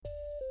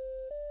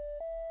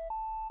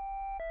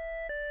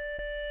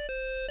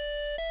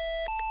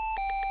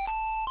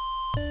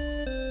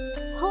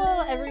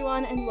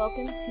everyone, and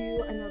welcome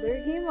to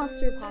another Game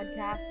Luster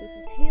podcast. This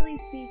is Haley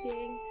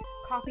speaking,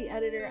 copy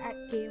editor at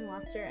Game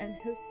Luster and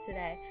host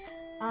today.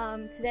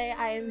 Today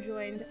I am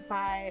joined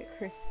by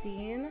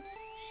Christine.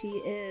 She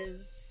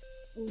is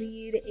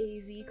lead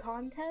AV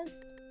content,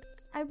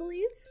 I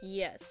believe.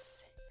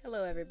 Yes.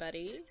 Hello,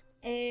 everybody.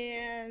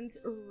 And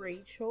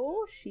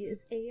Rachel. She is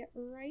a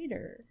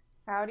writer.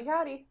 Howdy,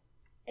 howdy.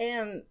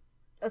 And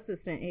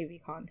assistant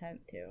AV content,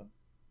 too.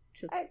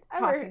 Just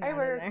I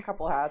wear a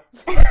couple hats.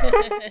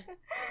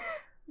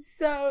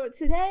 So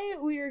today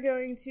we are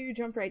going to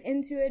jump right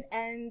into it,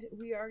 and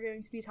we are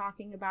going to be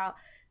talking about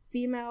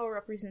female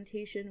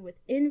representation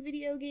within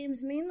video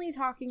games, mainly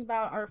talking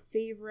about our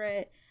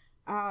favorite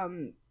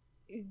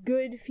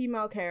good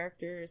female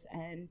characters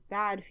and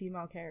bad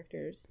female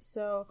characters.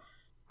 So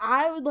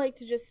I would like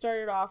to just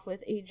start it off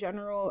with a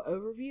general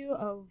overview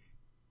of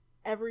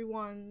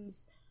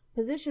everyone's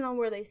position on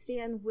where they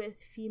stand with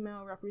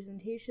female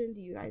representation.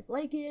 Do you guys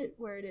like it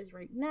where it is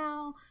right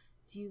now?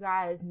 Do you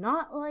guys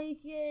not like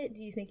it?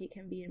 Do you think it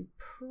can be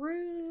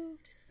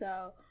improved?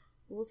 So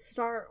we'll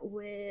start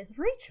with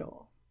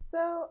Rachel.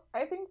 So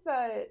I think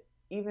that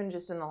even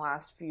just in the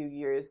last few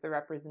years, the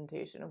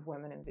representation of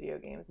women in video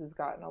games has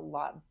gotten a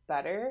lot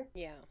better.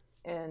 Yeah.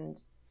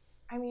 And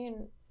I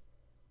mean,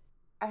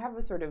 I have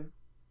a sort of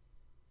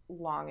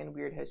long and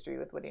weird history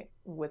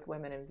with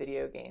women in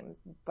video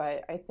games,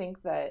 but I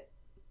think that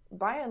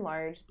by and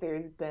large,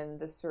 there's been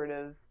this sort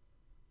of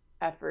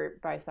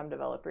effort by some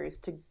developers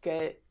to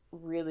get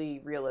really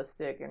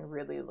realistic and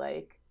really,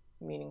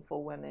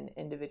 meaningful women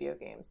into video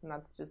games, and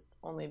that's just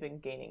only been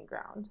gaining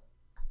ground.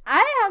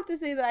 I have to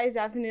say that I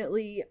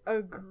definitely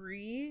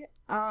agree.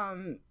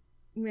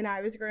 When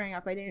I was growing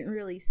up, I didn't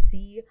really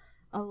see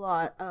a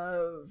lot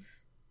of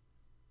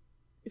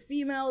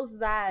females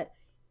that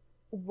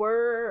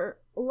were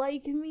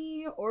like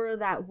me or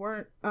that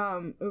weren't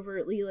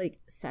overtly,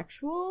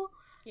 sexual.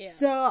 Yeah.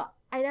 So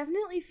I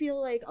definitely feel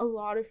like a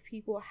lot of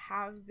people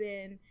have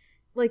been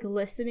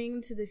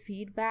listening to the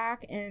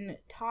feedback and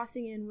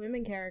tossing in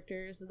women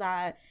characters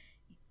that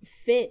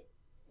fit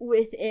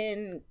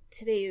within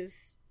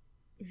today's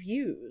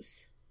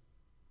views.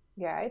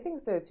 Yeah, I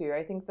think so too.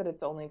 I think that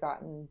it's only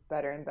gotten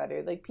better and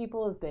better.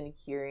 People have been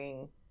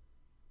hearing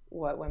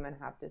what women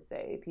have to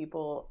say.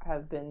 People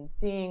have been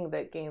seeing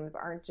that games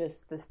aren't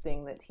just this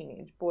thing that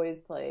teenage boys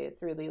play.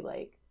 It's really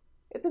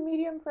it's a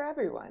medium for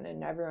everyone,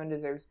 and everyone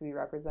deserves to be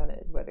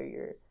represented, whether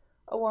you're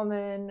a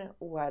woman,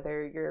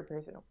 whether you're a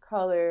person of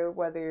color,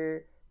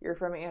 whether you're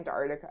from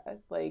Antarctica.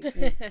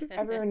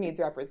 Everyone needs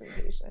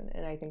representation,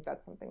 and I think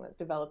that's something that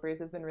developers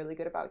have been really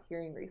good about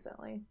hearing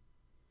recently.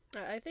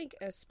 I think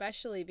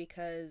especially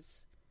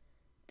because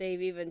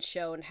they've even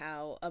shown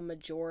how a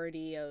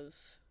majority of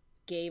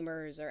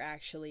gamers are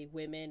actually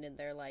women in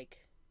their, late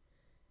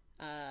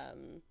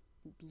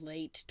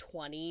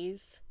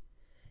 20s.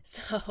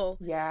 So,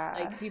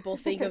 yeah, people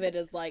think of it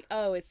as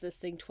oh, it's this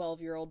thing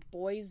 12-year-old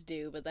boys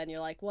do, but then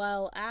you're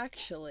well,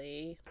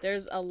 actually,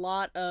 there's a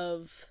lot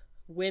of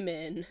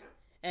women,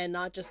 and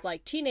not just,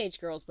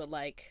 teenage girls, but,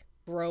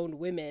 grown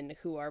women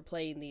who are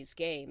playing these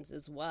games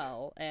as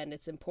well, and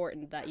it's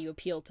important that you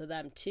appeal to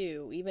them,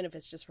 too, even if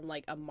it's just from,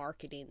 a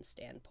marketing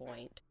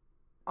standpoint.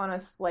 On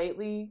a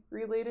slightly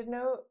related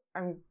note,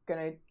 I'm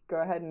gonna go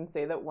ahead and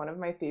say that one of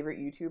my favorite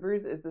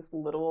YouTubers is this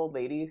little old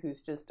lady who's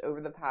just, over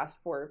the past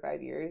 4 or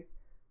 5 years,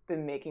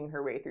 been making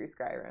her way through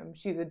Skyrim.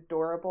 She's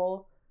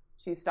adorable.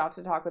 She stops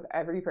to talk with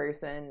every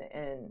person,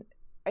 and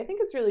I think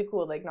it's really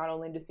cool, not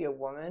only to see a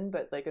woman,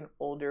 but an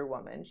older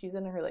woman. She's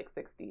in her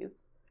 60s.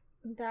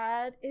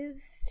 That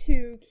is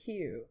too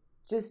cute.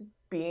 Just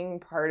being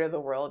part of the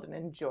world and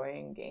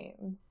enjoying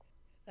games.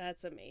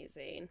 That's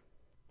amazing.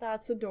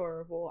 That's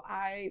adorable.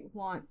 I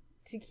want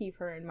to keep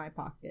her in my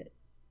pocket.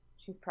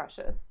 She's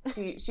precious.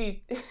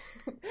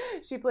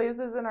 She plays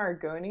as an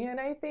Argonian,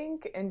 I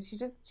think, and she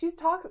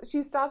stops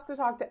to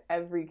talk to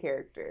every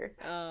character.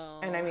 Oh.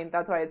 And I mean,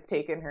 that's why it's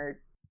taken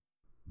her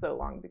so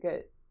long to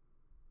get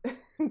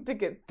to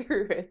get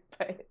through it.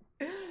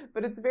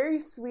 But it's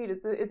very sweet.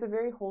 It's a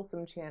very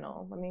wholesome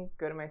channel. Let me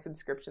go to my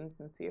subscriptions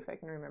and see if I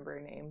can remember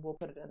her name. We'll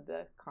put it in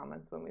the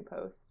comments when we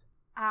post.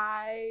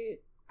 I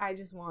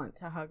just want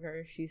to hug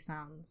her. She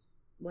sounds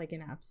like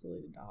an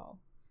absolute doll.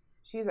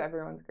 She's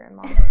everyone's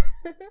grandma.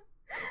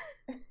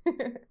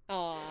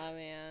 Aw,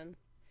 man.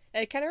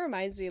 It kind of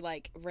reminds me,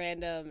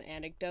 random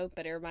anecdote,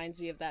 but it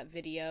reminds me of that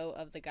video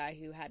of the guy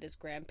who had his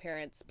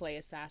grandparents play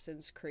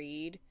Assassin's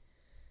Creed.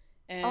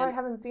 And, I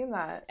haven't seen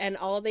that. And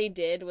all they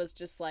did was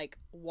just,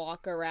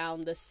 walk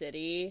around the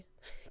city,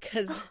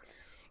 because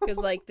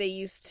they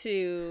used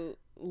to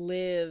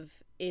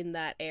live in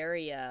that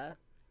area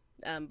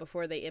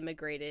before they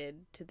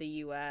immigrated to the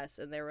U.S.,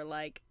 and they were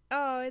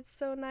oh, it's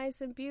so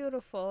nice and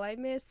beautiful, I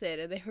miss it.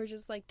 And they were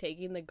just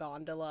taking the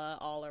gondola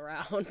all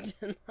around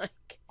and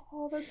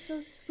oh, that's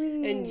so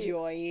sweet,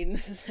 enjoying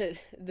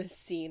the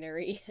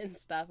scenery and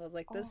stuff. I was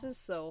this is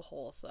so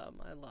wholesome.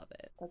 I love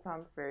it. That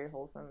sounds very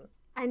wholesome.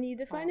 I need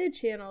to find a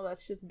channel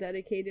that's just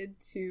dedicated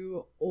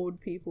to old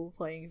people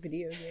playing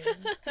video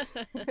games.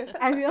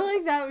 I feel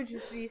like that would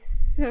just be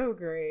so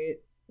great.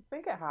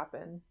 Let's make it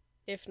happen.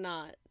 If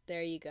not,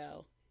 there you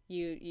go.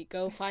 You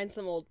go find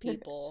some old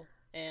people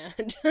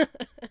and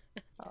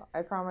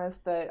I promise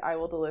that I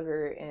will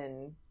deliver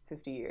in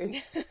 50 years.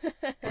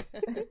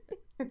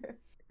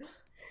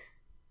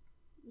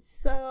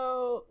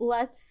 So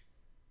let's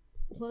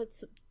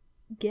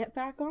get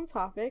back on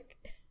topic.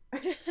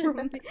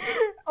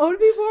 Old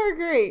people are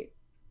great,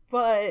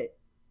 but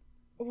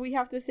we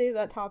have to save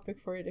that topic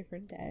for a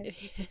different day.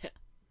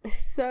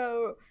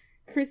 So,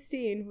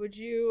 Christine, would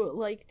you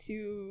like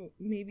to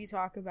maybe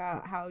talk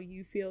about how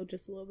you feel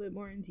just a little bit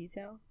more in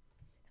detail?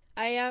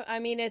 I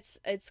mean,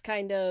 it's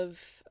kind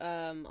of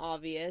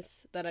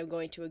obvious that I'm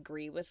going to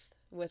agree with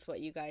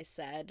what you guys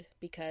said,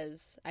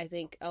 because I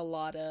think a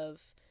lot of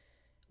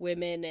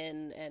women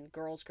and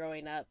girls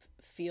growing up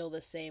feel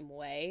the same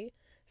way.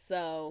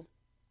 So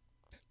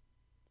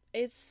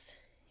it's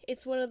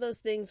one of those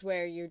things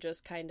where you're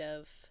just kind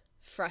of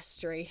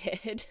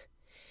frustrated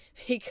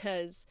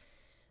because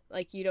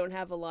like you don't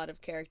have a lot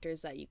of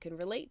characters that you can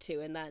relate to,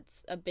 and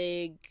that's a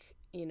big,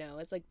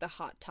 it's like the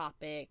hot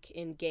topic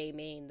in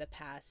gaming the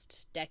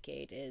past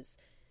decade is,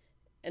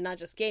 and not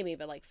just gaming,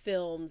 but like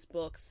films,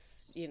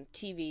 books,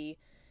 TV,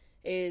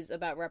 is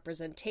about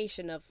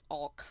representation of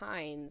all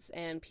kinds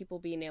and people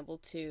being able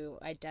to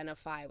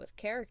identify with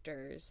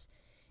characters,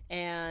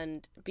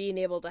 and being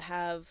able to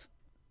have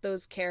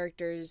those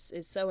characters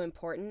is so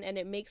important. And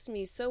it makes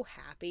me so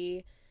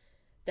happy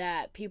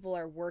that people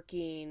are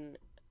working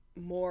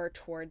more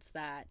towards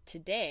that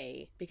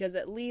today, because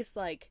at least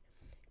like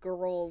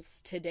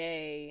girls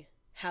today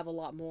have a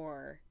lot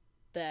more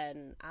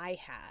than I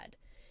had.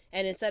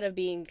 And instead of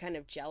being kind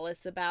of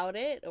jealous about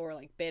it or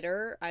like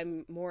bitter,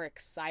 I'm more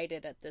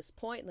excited at this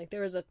point. Like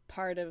there was a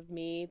part of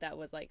me that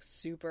was like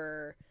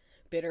super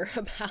bitter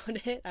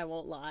about it, I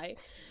won't lie.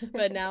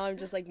 But now I'm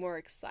just like more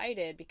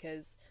excited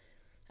because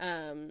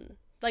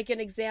like an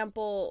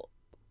example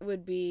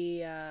would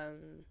be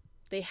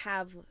they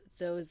have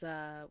those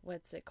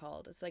what's it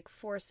called? It's like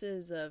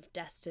Forces of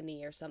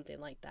Destiny or something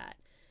like that.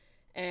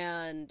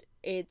 And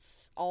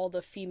it's all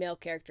the female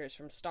characters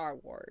from Star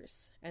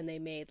Wars, and they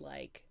made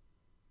like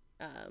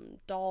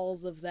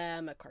dolls of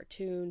them, a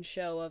cartoon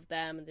show of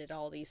them, and did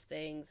all these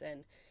things,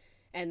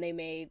 and they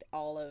made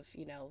all of,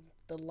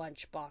 the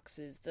lunch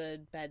boxes,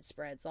 the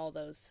bedspreads, all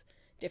those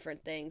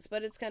different things.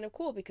 But it's kind of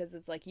cool because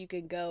it's like you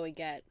can go and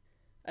get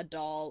a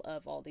doll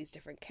of all these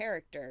different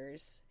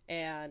characters,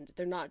 and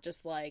they're not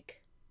just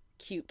like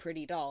cute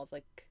pretty dolls,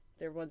 like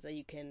they're ones that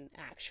you can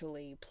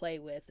actually play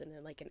with in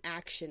like an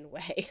action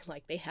way.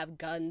 Like they have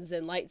guns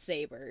and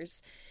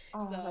lightsabers.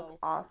 Oh, so that's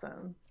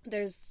awesome.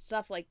 There's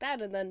stuff like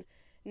that. And then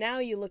now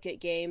you look at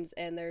games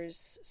and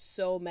there's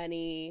so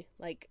many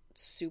like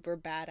super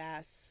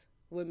badass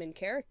women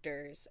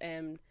characters.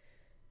 And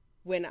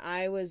when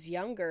I was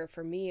younger,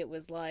 for me it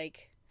was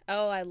like,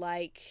 oh, I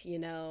like,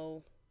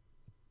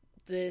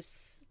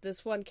 this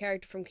one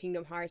character from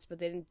Kingdom Hearts, but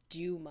they didn't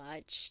do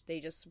much. They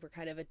just were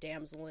kind of a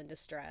damsel in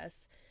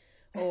distress.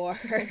 Or,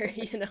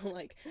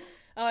 like,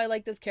 oh, I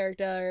like this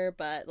character,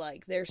 but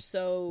like they're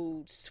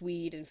so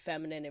sweet and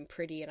feminine and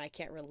pretty and I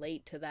can't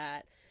relate to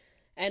that.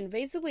 And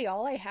basically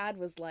all I had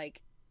was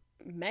like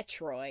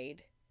Metroid.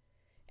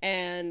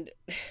 And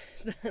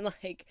then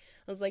like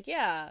I was like,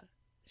 yeah,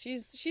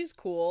 she's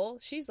cool.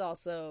 She's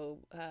also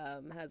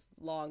has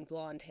long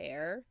blonde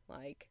hair.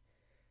 Like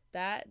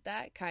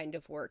that kind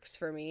of works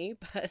for me,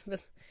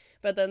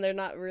 but then they're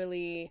not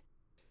really,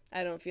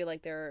 I don't feel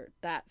like they're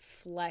that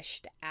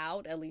fleshed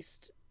out, at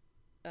least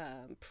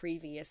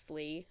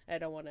previously. I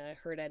don't want to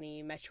hurt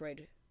any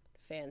Metroid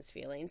fans'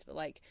 feelings, but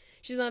like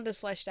she's not as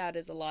fleshed out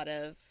as a lot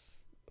of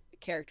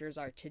characters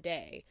are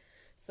today.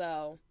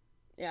 So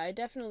yeah, I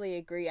definitely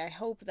agree. I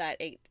hope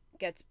that it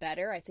gets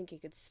better. I think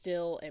it could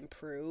still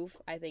improve.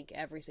 I think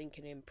everything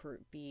can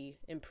be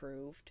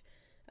improved.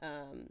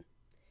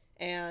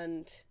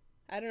 And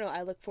I don't know,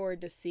 I look forward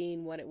to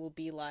seeing what it will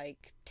be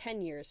like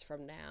 10 years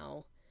from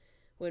now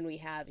when we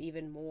have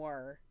even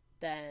more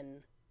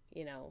than,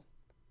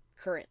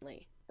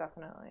 currently.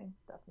 Definitely.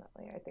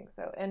 I think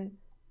so. And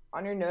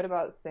on your note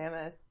about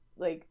Samus,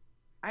 like,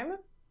 I'm a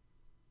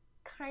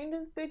kind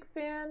of big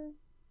fan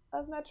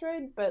of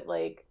Metroid, but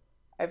like,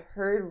 I've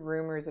heard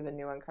rumors of a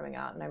new one coming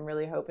out, and I'm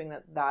really hoping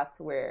that that's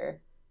where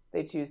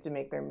they choose to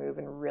make their move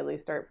and really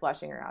start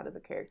fleshing her out as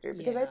a character,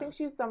 because I think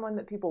she's someone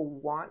that people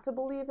want to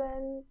believe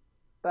in,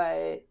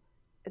 but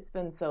it's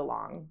been so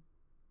long,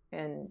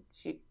 and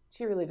she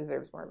really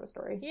deserves more of a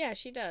story. Yeah,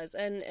 she does.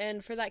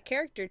 And for that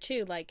character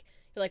too, like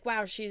you're like,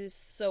 wow, she's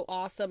so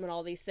awesome and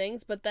all these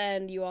things, but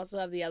then you also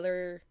have the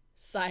other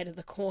side of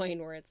the coin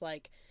where it's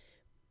like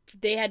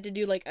they had to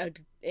do like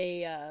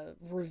a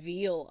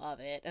reveal of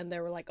it, and they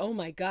were like, oh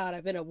my god,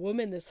 I've been a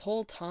woman this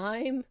whole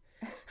time.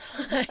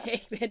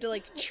 Like, they had to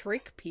like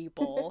trick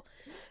people.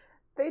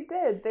 They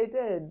did.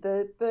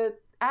 The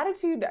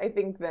attitude, I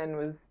think, then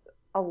was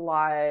a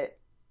lot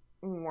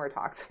more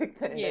toxic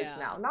than it is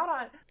now.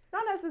 Not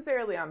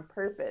necessarily on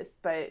purpose,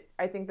 but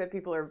I think that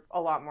people are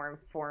a lot more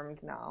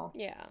informed now.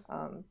 Yeah.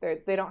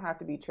 They don't have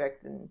to be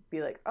tricked and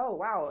be like, oh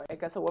wow, I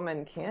guess a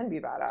woman can be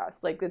badass.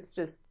 Like, it's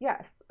just,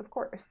 yes, of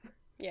course.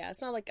 Yeah,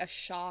 it's not like a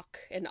shock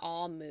and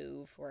awe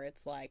move where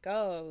it's like,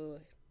 oh,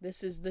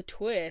 this is the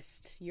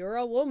twist. You're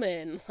a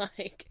woman.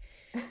 Like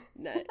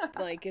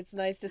it's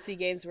nice to see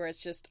games where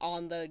it's just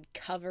on the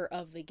cover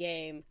of the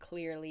game,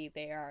 clearly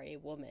they are a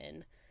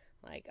woman.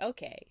 Like,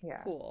 okay,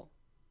 cool.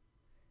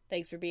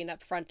 Thanks for being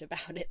upfront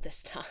about it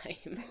this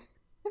time.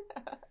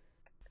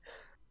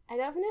 I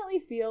definitely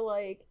feel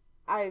like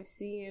I've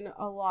seen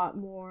a lot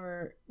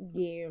more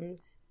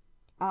games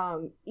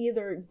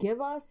either give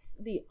us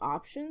the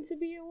option to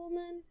be a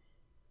woman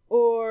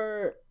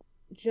or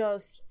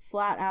just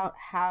flat out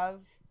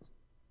have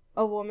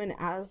a woman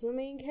as the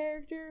main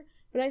character.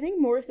 But I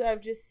think more so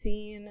I've just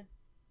seen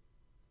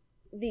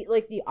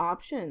the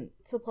option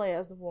to play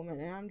as a woman,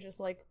 and I'm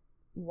just like,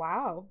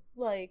 wow.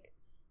 Like,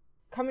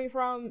 coming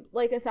from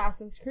like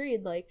Assassin's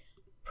Creed, like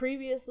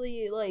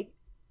previously, like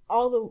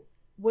all the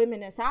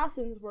women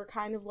assassins were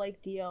kind of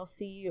like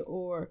DLC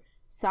or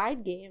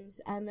side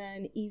games, and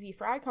then Evie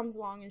Frye comes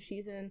along and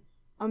she's in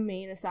a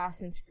main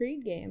Assassin's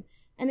Creed game,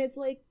 and it's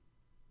like,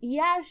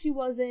 yeah, she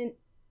wasn't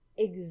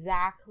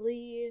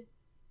exactly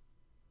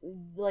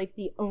like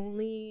the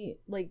only,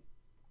 like,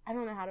 I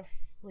don't know how to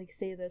like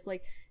say this,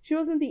 like she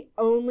wasn't the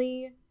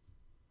only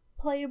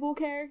playable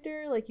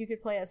character, like you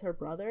could play as her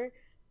brother,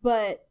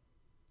 but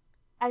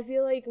I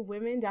feel like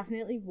women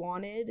definitely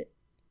wanted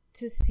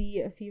to see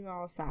a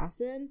female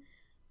assassin,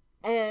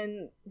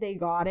 and they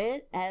got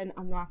it. And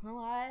I'm not gonna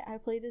lie, I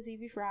played as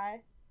Evie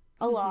Frye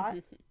a lot.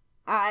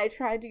 I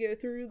tried to go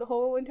through the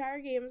whole entire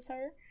game as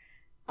her.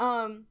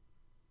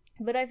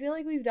 But I feel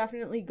like we've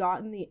definitely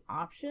gotten the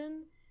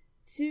option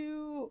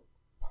to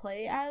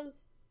play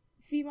as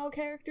female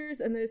characters,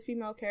 and those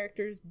female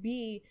characters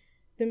be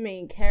the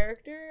main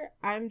character.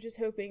 I'm just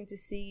hoping to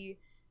see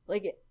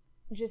like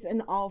just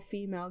an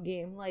all-female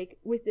game. Like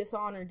with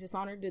Dishonored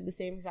did the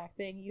same exact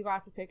thing. You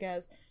got to pick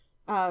as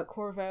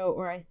Corvo,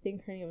 or I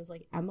think her name was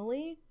like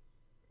Emily.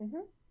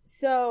 Mm-hmm.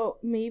 So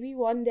maybe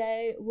one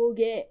day we'll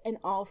get an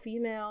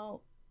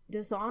all-female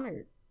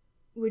Dishonored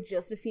with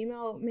just a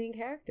female main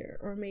character,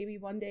 or maybe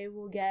one day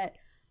we'll get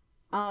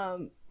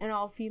an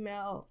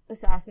all-female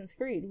Assassin's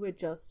Creed with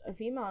just a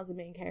female as a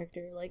main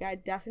character. Like, I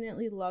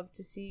definitely love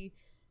to see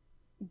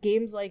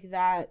games like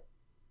that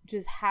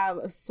just have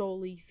a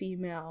solely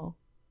female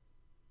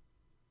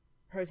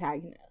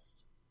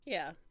protagonist.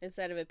 Yeah,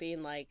 instead of it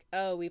being like,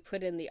 oh, we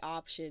put in the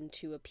option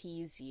to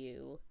appease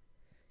you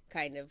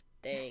kind of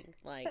thing.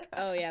 Like,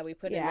 oh yeah, we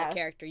put in the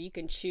character, you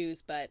can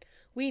choose, but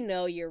we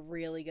know you're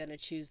really gonna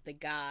choose the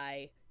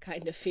guy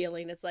kind of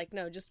feeling. It's like,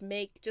 no, just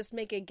make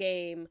a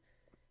game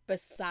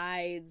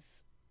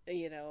besides,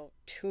 you know,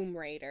 Tomb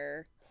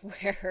Raider,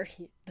 where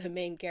the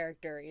main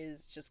character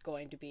is just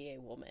going to be a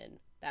woman.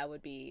 That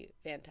would be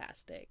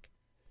fantastic.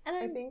 And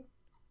I think...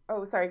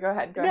 Oh, sorry, go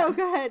ahead. Go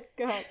ahead.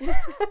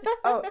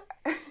 Oh,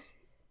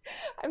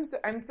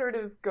 I'm sort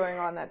of going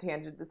on that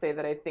tangent to say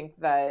that I think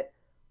that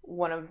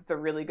one of the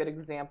really good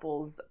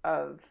examples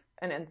of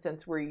an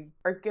instance where you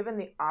are given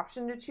the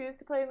option to choose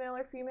to play male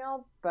or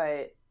female,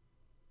 but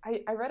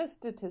I read a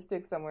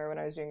statistic somewhere when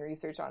I was doing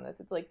research on this.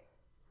 It's like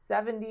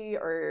 70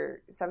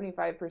 or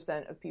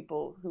 75% of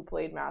people who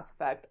played Mass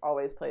Effect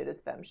always played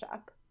as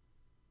FemShep,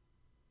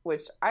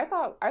 which I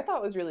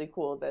thought was really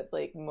cool, that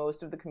like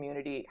most of the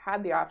community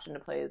had the option to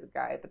play as a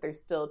guy, but they're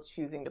still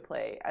choosing to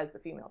play as the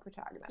female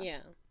protagonist. Yeah.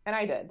 And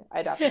I did.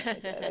 I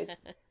definitely did.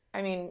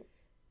 I mean,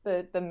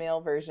 the male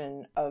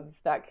version of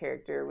that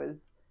character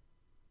was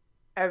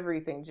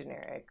everything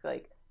generic.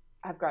 Like,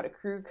 I've got a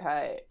crew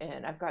cut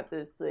and I've got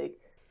this like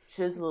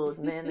chiseled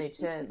manly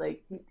chin.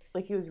 Like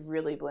he was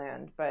really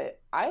bland. But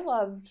I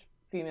loved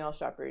female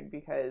Shepard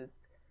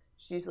because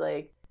she's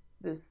like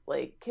this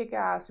like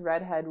kick-ass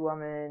redhead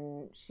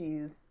woman.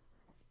 She's,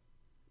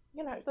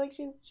 you know, like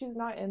she's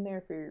not in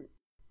there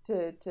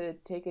to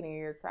take any of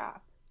your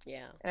crap.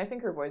 Yeah. And I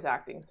think her voice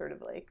acting sort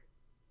of like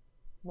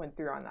went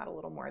through on that a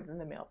little more than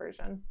the male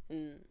version.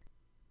 Mm.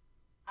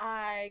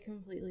 I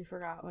completely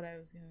forgot what I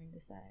was going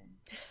to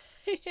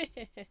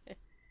say.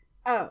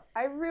 Oh,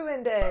 I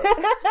ruined it.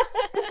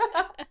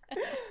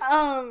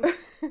 I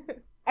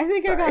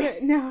think I got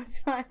it. No, it's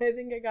fine. I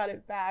think I got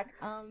it back.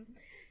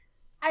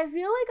 I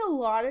feel like a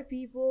lot of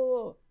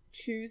people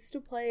choose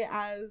to play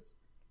as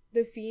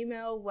the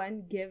female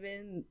when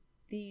given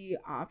the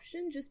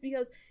option, just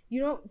because you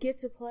don't get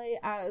to play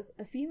as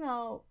a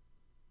female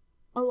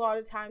a lot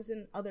of times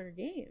in other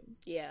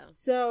games. Yeah.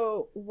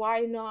 So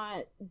why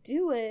not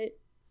do it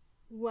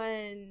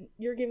when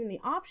you're given the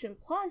option?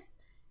 Plus,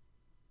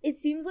 it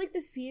seems like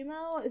the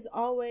female is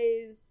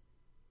always,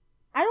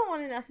 I don't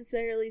want to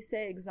necessarily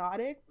say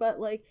exotic, but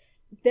like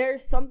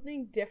there's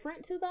something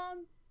different to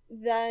them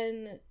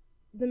than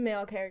the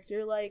male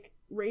character. Like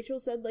Rachel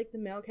said, like the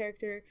male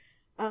character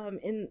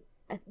in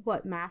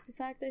Mass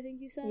Effect, I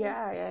think you said?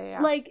 Yeah.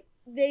 Like,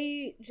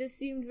 they just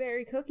seemed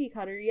very cookie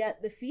cutter,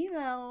 yet the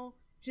female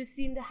just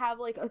seemed to have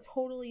like a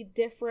totally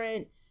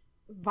different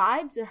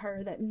vibe to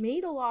her that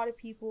made a lot of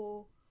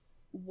people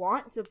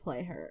want to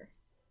play her.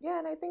 Yeah,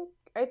 and I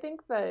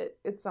think that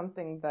it's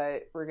something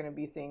that we're going to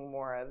be seeing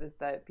more of, is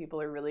that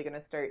people are really going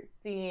to start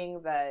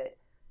seeing that,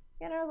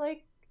 you know,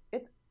 like,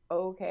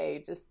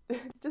 okay, just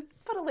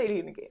put a lady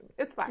in a game.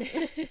 It's fine.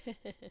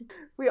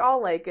 We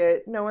all like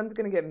it. No one's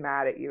gonna get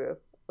mad at you.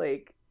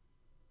 Like,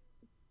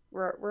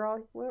 we're all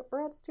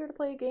just here to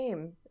play a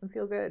game and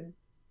feel good.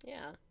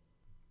 Yeah.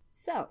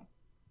 So,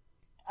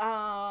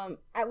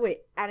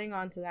 adding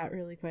on to that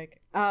really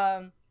quick.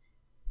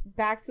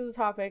 Back to the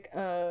topic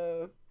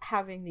of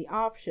having the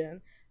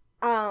option.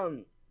 The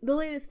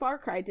latest Far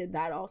Cry did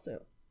that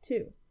also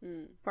too.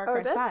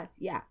 Far Cry 5,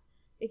 yeah.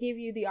 It gave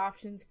you the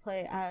option to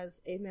play as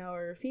a male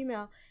or a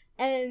female.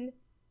 And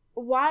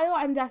while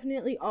I'm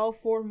definitely all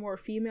for more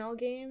female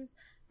games,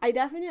 I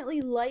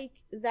definitely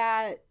like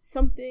that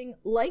something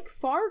like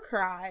Far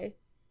Cry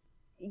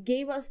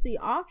gave us the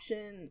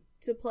option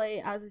to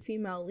play as a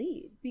female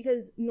lead.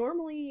 Because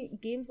normally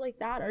games like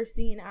that are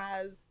seen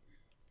as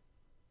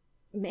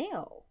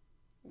male.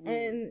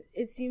 And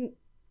it seemed,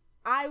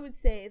 I would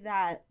say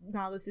that,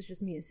 now this is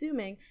just me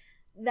assuming,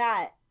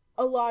 that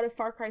a lot of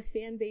Far Cry's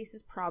fan base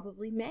is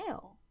probably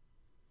male.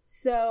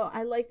 So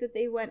I like that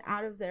they went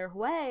out of their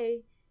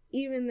way,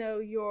 even though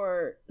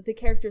the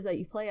character that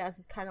you play as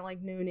is kind of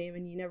like no name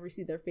and you never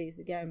see their face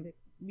again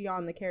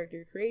beyond the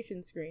character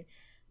creation screen,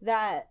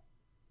 that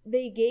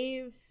they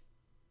gave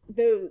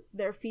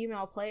their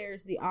female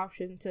players the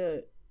option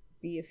to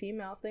be a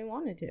female if they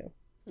wanted to.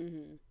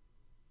 Mm-hmm.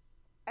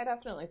 I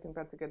definitely think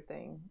that's a good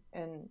thing.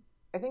 And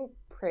I think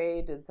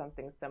Prey did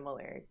something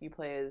similar. You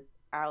play as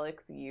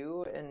Alex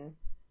Yu, and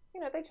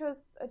they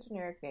chose a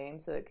generic name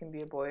so it can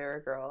be a boy or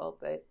a girl,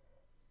 but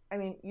I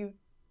mean, you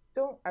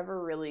don't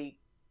ever really,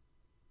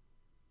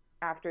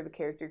 after the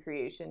character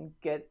creation,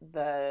 get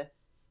the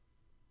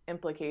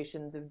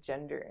implications of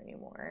gender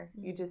anymore.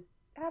 Mm-hmm. You just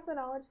have the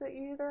knowledge that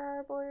you either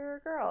are a boy or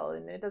a girl,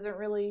 and it doesn't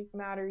really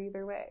matter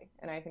either way.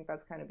 And I think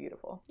that's kind of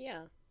beautiful.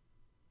 Yeah.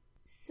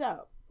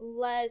 So,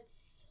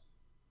 let's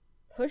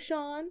push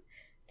on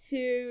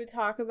to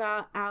talk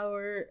about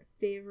our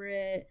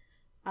favorite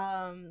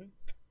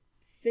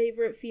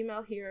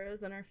female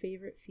heroes and our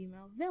favorite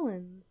female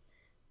villains.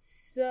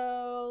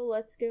 So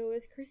let's go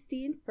with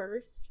Christine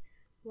first.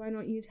 Why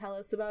don't you tell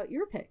us about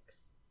your picks?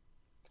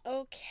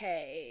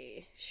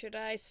 Okay. Should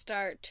I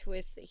start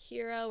with the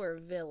hero or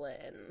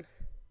villain?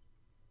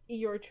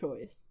 Your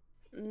choice.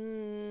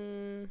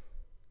 I'm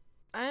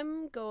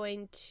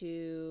going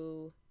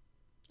to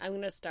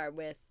start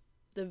with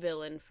the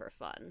villain for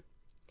fun.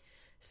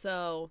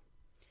 So,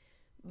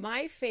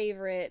 my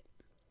favorite,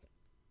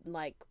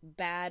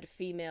 bad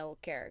female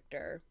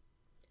character,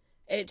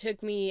 it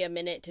took me a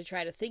minute to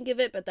try to think of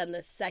it, but then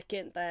the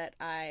second that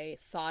I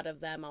thought of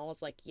them, I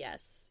was like,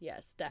 yes,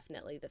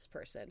 definitely this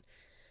person,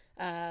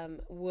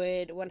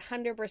 would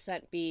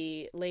 100%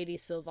 be Lady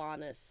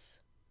Sylvanas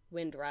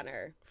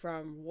Windrunner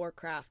from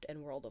Warcraft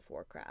and World of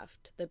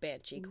Warcraft, the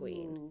Banshee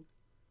Queen. Ooh,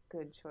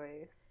 good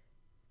choice.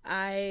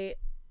 I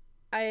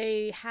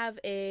have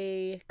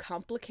a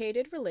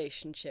complicated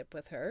relationship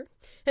with her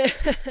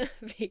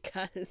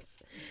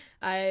because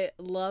I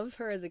love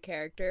her as a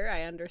character.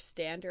 I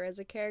understand her as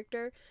a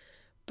character,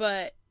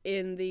 but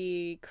in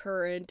the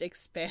current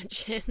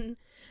expansion,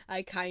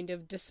 I kind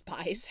of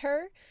despise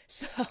her.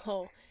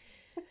 So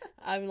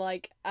I'm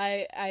like,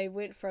 I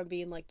went from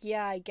being like,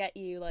 yeah, I get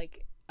you,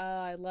 like,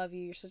 I love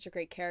you, you're such a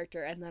great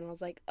character, and then I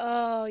was like,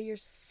 oh, you're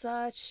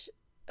such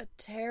a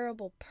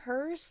terrible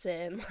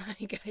person,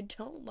 like, I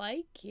don't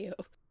like you.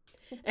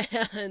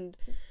 And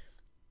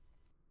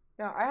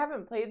no, I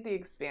haven't played the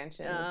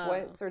expansion.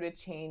 What sort of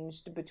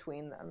changed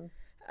between them?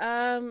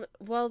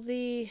 Well,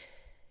 the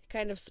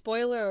kind of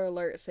spoiler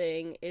alert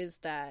thing is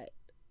that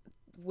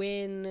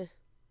when,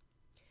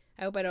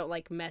 I hope I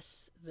don't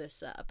mess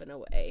this up in a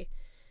way,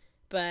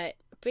 but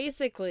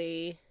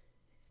basically,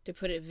 to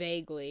put it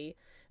vaguely,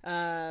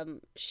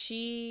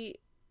 she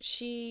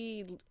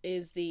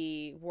is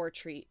the war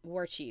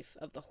chief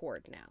of the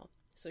Horde now.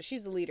 So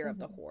she's the leader of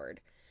the Horde.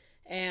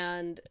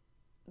 And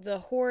the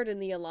Horde and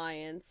the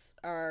Alliance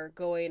are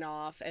going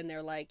off, and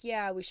they're like,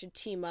 yeah, we should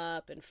team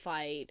up and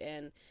fight.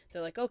 And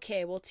they're like,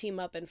 okay, we'll team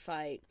up and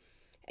fight.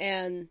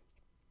 And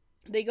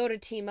they go to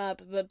team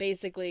up, but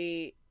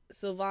basically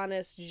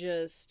Sylvanas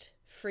just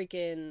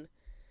freaking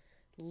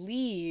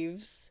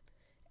leaves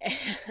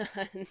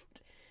and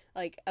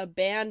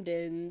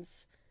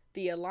abandons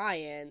the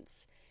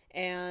Alliance.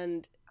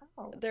 And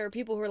there are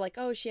people who are like,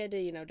 oh, she had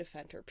to,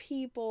 defend her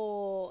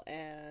people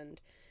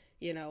and,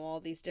 all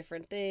these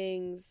different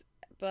things.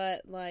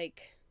 But, I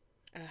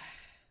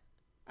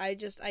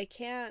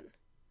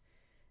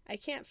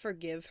can't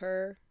forgive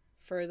her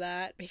for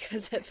that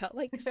because it felt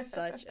like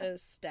such a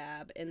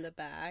stab in the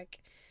back.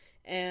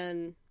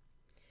 And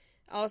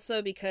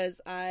also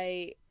because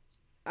I'm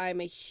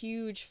a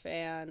huge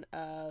fan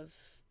of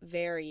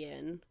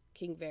Varian,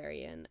 King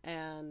Varian,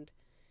 and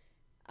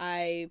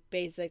I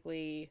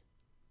basically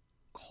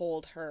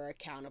hold her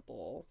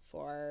accountable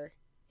for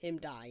him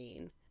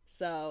dying.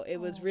 So it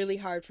was really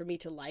hard for me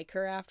to like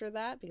her after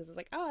that because it's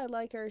like, oh, I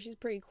like her. She's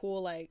pretty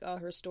cool. Like, oh,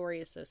 her story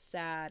is so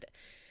sad.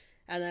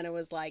 And then it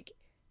was like,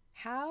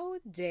 how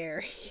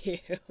dare you?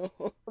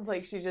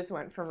 Like, she just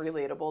went from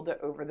relatable to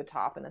over the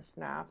top in a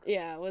snap.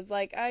 Yeah, it was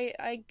like,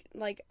 I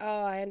like,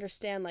 oh, I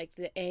understand, like,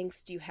 the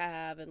angst you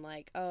have, and,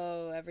 like,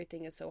 oh,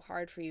 everything is so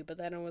hard for you, but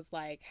then it was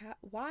like,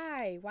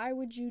 why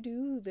would you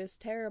do this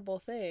terrible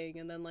thing?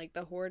 And then, like,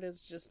 the Horde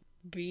is just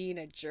being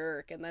a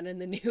jerk, and then in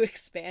the new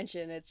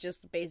expansion, it's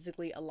just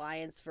basically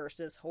Alliance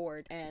versus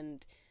Horde,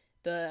 and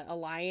the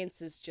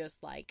Alliance is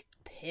just, like,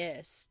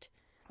 pissed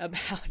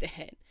about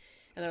it,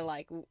 and they're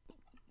like,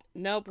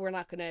 nope, we're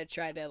not gonna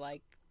try to,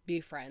 like, be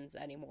friends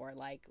anymore.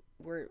 Like,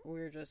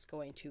 we're just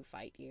going to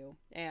fight you.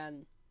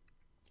 And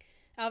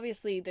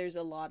obviously there's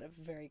a lot of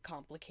very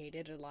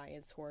complicated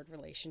Alliance Horde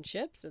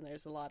relationships, and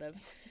there's a lot of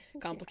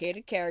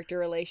complicated character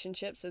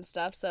relationships and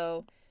stuff.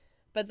 So,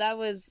 but that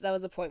was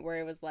a point where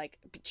it was like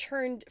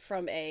turned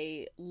from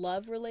a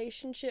love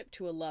relationship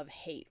to a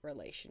love-hate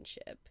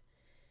relationship.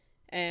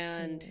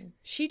 And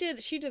she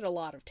did a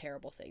lot of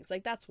terrible things.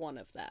 Like, that's one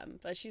of them,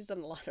 but she's done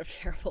a lot of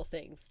terrible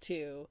things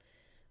too,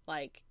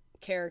 like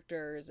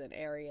characters and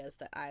areas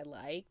that I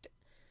liked.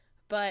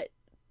 But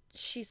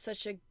she's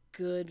such a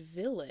good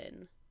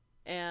villain,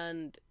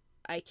 and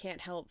I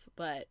can't help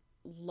but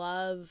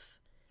love,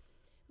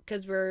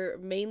 because we're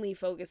mainly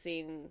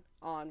focusing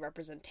on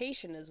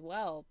representation as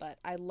well, but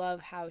I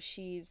love how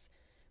she's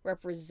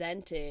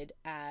represented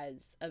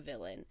as a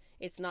villain.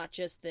 It's not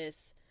just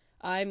this,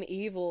 I'm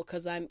evil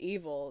because I'm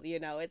evil, you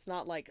know, it's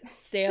not like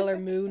Sailor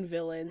Moon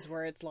villains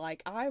where it's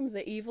like, I'm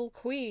the evil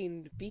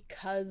queen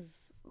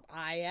because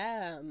I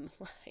am.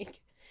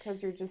 Like,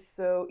 because you're just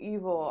so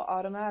evil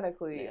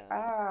automatically. Yeah.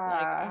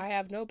 Like, I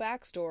have no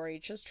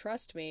backstory, just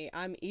trust me,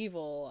 I'm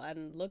evil,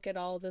 and look at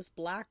all this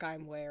black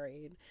I'm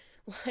wearing.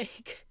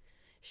 Like,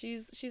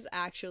 she's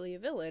actually a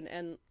villain,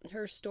 and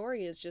her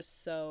story is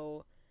just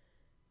so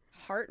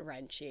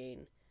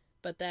heart-wrenching.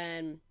 But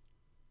then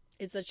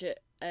it's such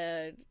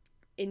a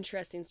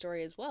interesting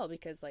story as well,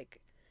 because, like,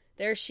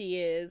 there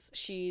she is,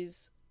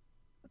 she's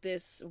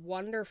this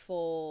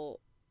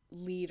wonderful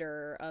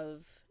leader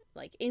of,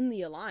 like, in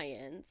the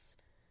Alliance.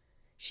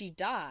 She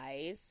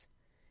dies,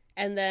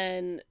 and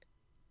then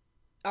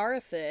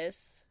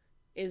Arthas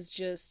is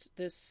just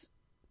this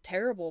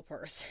terrible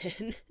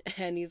person,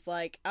 and he's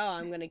like, oh,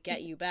 I'm gonna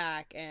get you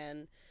back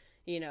and,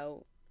 you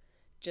know,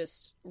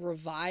 just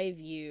revive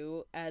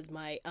you as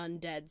my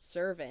undead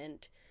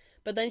servant.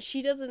 But then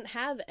she doesn't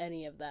have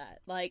any of that.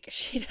 Like,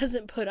 she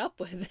doesn't put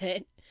up with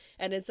it,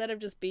 and instead of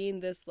just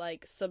being this,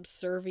 like,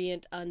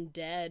 subservient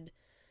undead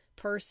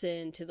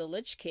person to the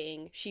Lich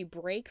King, she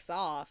breaks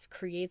off,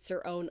 creates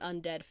her own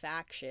undead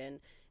faction,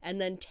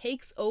 and then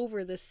takes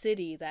over the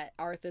city that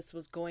Arthas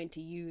was going to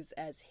use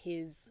as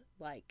his,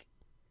 like,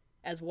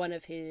 as one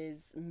of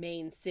his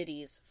main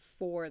cities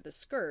for the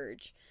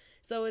Scourge.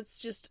 So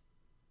it's just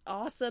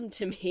awesome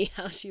to me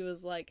how she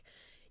was like,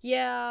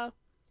 yeah,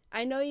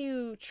 I know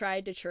you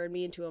tried to turn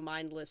me into a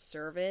mindless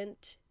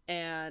servant,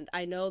 and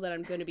I know that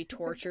I'm going to be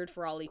tortured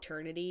for all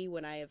eternity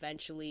when I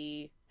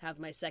eventually have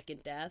my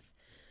second death,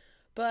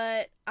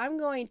 but I'm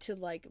going to,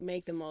 like,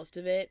 make the most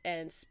of it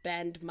and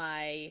spend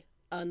my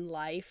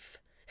unlife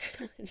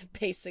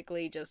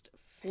basically just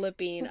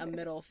flipping a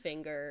middle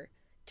finger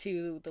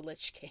to the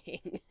Lich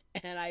King.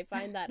 And I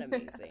find that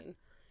amazing.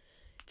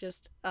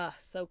 Just,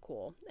 so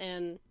cool.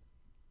 And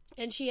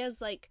she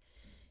has, like,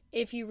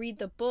 if you read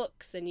the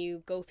books and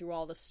you go through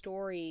all the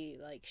story,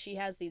 like, she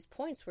has these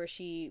points where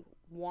she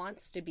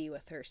wants to be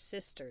with her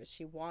sisters.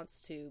 She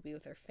wants to be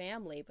with her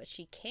family, but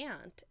she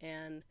can't.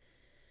 And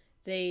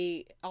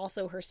they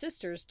also, her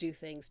sisters do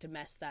things to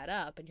mess that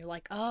up, and you're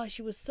like, oh,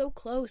 she was so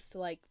close to,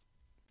 like,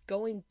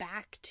 going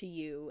back to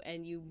you,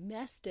 and you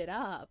messed it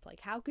up.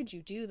 Like, how could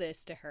you do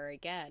this to her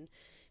again?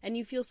 And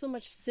you feel so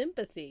much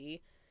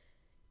sympathy,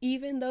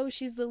 even though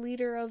she's the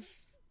leader of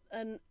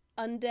an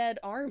undead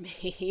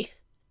army.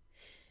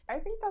 I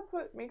think that's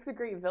what makes a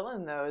great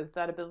villain, though, is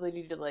that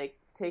ability to, like,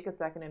 take a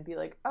second and be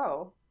like,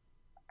 oh,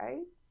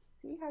 I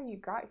see how you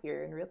got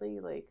here, and really,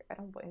 like, I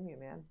don't blame you,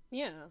 man.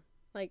 Yeah,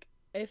 like,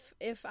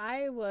 if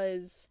I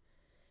was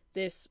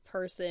this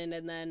person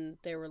and then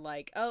they were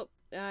like, oh,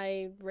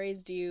 I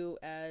raised you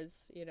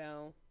as, you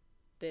know,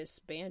 this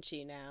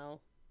banshee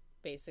now,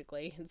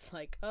 basically. It's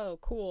like, oh,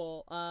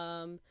 cool.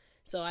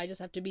 So I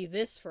just have to be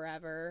this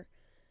forever.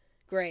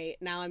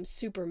 Great. Now I'm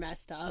super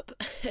messed up.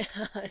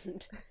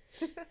 And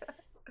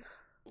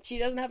she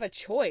doesn't have a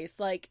choice.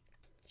 Like,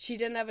 she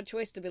didn't have a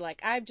choice to be like,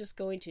 I'm just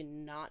going to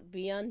not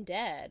be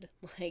undead.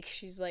 Like,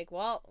 she's like,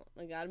 well,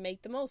 I gotta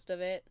make the most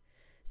of it.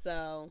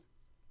 So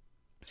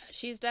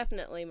she's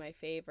definitely my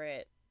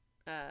favorite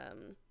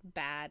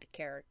bad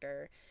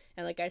character.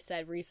 And like I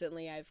said,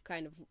 recently I've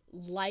kind of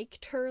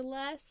liked her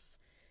less.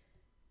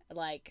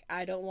 Like,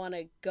 I don't want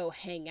to go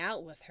hang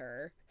out with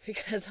her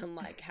because I'm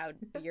like, how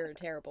you're a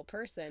terrible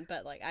person,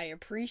 but like, I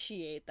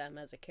appreciate them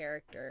as a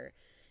character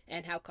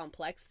and how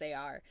complex they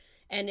are.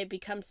 And it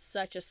becomes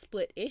such a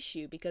split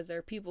issue because there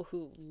are people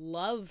who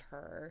love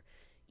her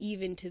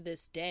even to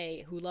this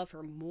day, who love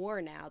her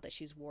more now that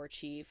she's war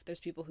chief. There's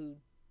people who,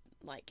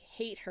 like,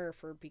 hate her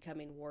for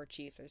becoming war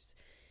chief.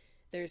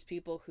 There's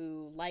people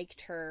who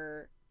liked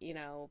her you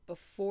know,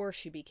 before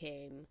she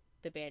became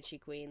the Banshee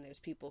Queen. There's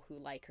people who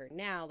like her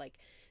now. Like,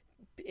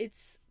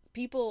 it's,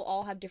 people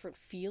all have different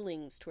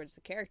feelings towards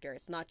the character.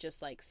 It's not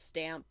just like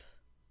stamp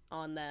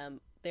on them,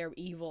 they're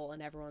evil,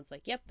 and everyone's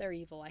like, yep, they're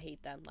evil, I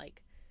hate them.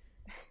 Like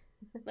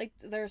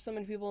there are so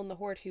many people in the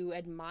Horde who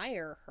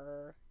admire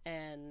her,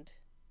 and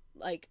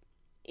like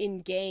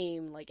in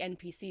game, like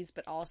NPCs,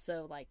 but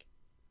also like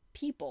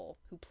people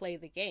who play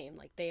the game,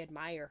 like they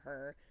admire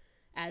her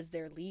as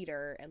their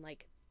leader, and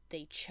like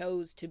they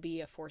chose to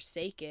be a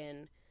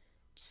Forsaken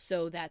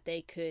so that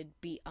they could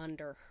be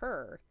under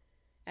her.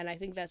 And I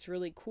think that's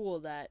really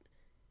cool that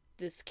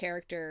this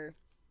character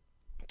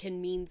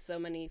can mean so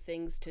many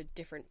things to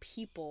different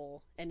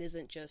people and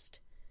isn't just,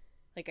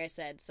 like I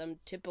said, some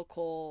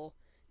typical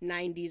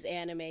 90s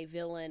anime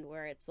villain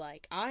where it's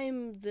like,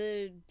 I'm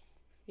the,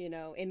 you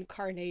know,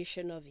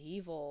 incarnation of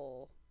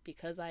evil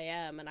because I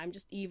am, and I'm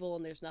just evil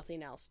and there's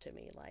nothing else to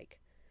me. Like,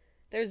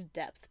 there's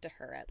depth to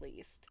her, at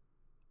least.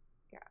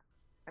 Yeah.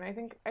 And I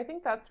think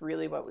that's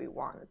really what we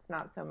want. It's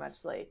not so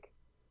much like,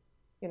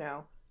 you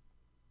know,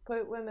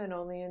 put women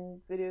only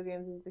in video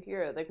games as the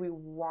hero. Like, we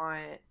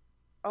want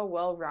a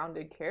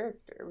well-rounded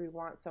character. We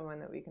want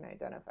someone that we can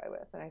identify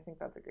with, and I think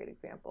that's a great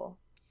example.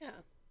 Yeah.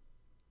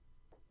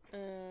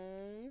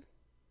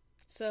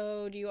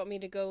 So do you want me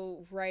to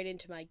go right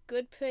into my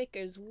good pick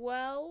as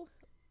well?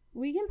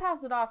 We can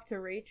pass it off to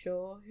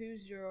Rachel.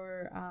 Who's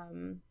your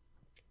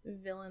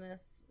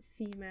villainous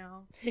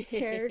female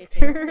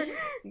character?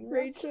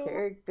 Rachel.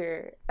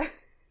 Character.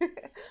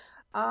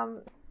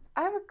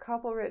 I have a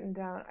couple written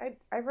down.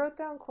 I wrote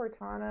down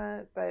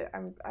Cortana, but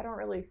I don't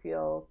really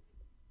feel,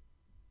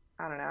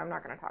 I don't know, I'm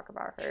not going to talk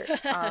about her.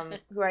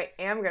 Who I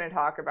am going to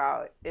talk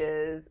about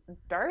is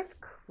Darth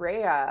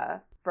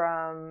Kreia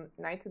from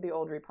Knights of the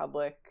Old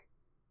Republic,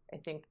 I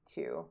think,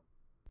 2.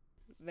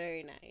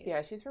 Very nice.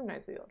 Yeah, she's from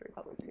Knights of the Old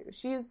Republic, too.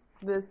 She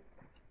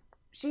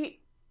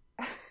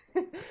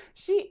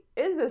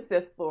is a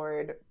Sith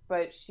Lord,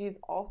 but she's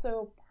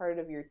also part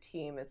of your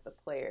team as the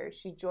player.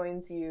 She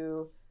joins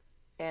you,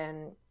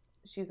 and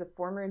she's a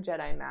former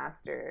Jedi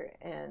Master,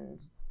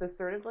 and this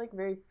sort of like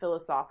very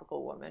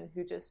philosophical woman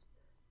who just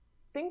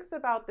thinks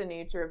about the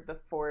nature of the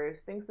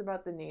Force, thinks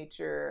about the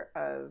nature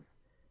of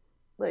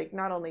like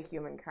not only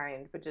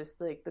humankind, but just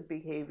like the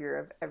behavior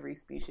of every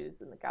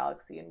species in the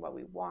galaxy and what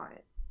we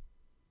want.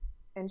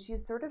 And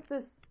she's sort of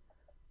this,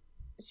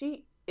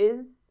 she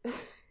is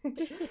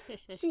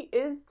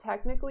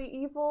technically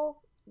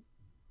evil,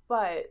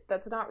 but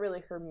that's not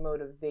really her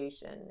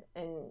motivation.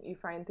 And you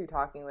find through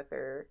talking with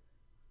her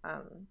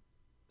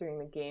during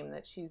the game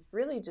that she's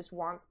really just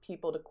wants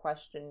people to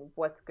question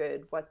what's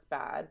good, what's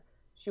bad.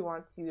 She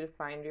wants you to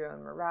find your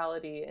own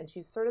morality, and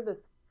she's sort of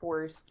this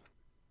force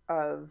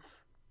of,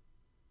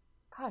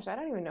 gosh, I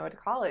don't even know what to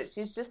call it.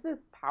 She's just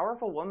this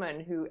powerful woman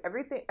who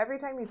every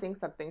time you think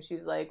something,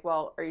 she's like,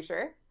 well, are you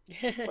sure?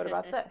 What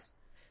about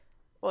this?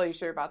 Well, are you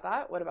sure about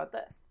that? What about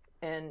this?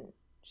 And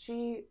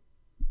she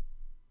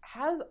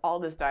has all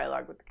this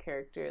dialogue with the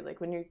character.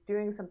 Like, when you're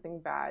doing something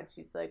bad,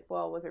 she's like,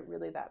 well, was it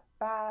really that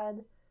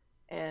bad?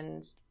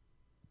 And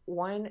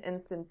one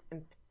instance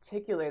in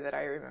particular that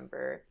I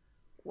remember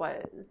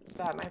was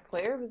that my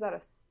player was at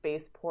a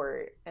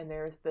spaceport, and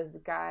there was this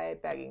guy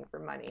begging for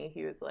money.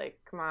 He was like,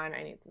 come on,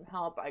 I need some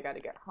help. I got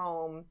to get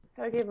home.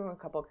 So I gave him a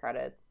couple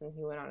credits, and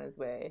he went on his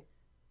way.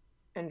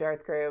 And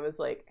Darth Kreia was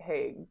like,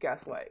 hey,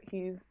 guess what?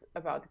 He's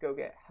about to go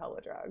get hella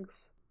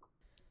drugs.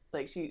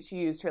 Like, she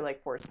used her,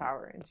 like, force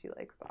power, and she,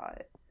 like, saw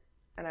it.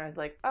 And I was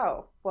like,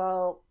 oh,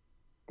 well,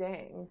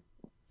 dang.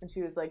 And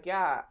she was like,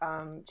 yeah,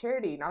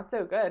 Charity, not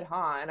so good,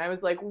 huh? And I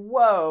was like,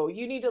 whoa,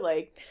 you need to,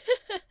 like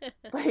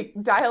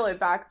dial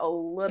it back a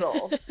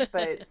little.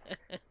 But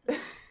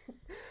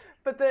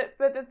but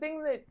the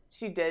thing that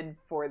she did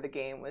for the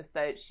game was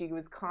that she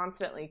was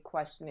constantly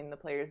questioning the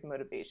player's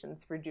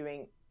motivations for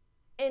doing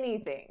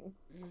anything.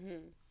 Mm-hmm.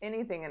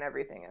 Anything and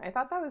everything. And I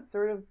thought that was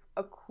sort of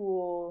a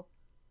cool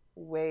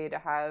way to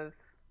have,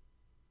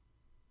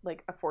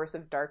 like, a force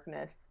of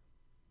darkness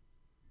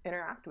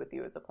interact with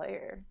you as a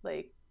player.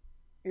 Like,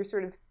 you're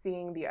sort of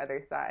seeing the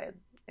other side,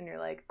 and you're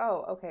like,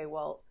 oh, okay,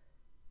 well,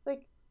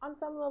 like, on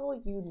some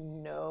level, you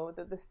know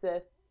that the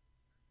Sith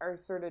are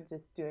sort of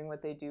just doing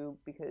what they do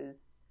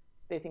because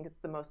they think it's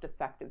the most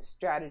effective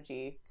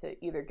strategy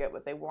to either get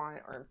what they want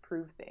or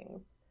improve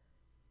things.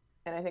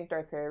 And I think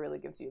Darth Kreia really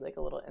gives you, like,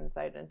 a little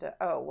insight into,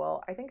 oh,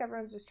 well, I think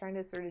everyone's just trying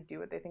to sort of do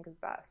what they think is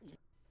best.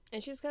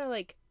 And she's kind of,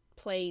 like,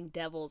 playing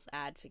devil's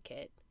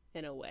advocate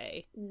in a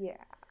way. Yeah.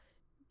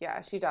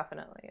 Yeah, she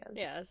definitely is.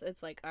 Yeah,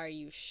 it's like, are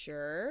you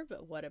sure?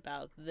 But what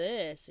about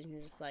this? And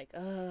you're just like,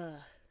 ugh,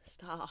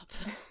 stop.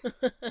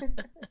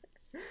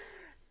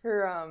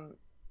 Her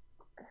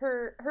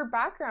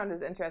background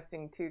is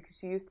interesting, too, because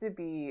she used to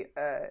be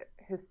a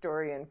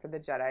historian for the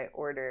Jedi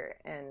Order,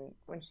 and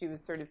when she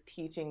was sort of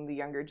teaching the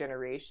younger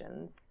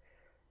generations,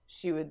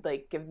 she would,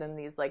 like, give them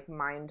these, like,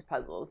 mind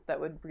puzzles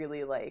that would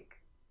really, like,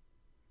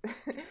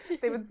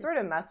 they would sort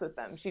of mess with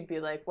them. She'd be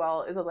like,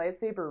 well, is a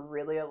lightsaber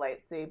really a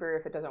lightsaber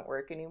if it doesn't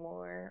work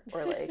anymore?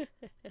 Or like,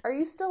 are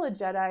you still a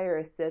Jedi or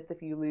a Sith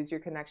if you lose your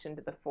connection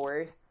to the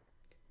Force?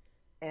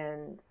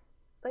 And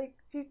like,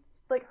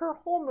 her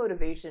whole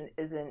motivation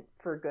isn't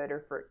for good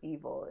or for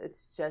evil.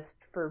 It's just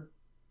for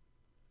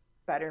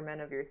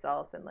betterment of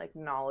yourself and like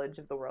knowledge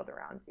of the world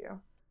around you.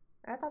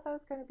 And I thought that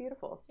was kind of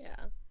beautiful.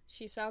 Yeah.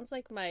 She sounds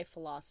like my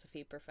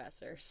philosophy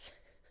professors.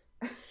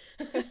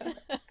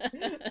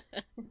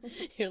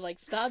 You're like,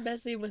 stop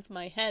messing with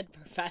my head,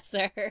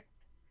 professor.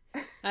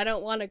 I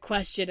don't want to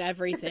question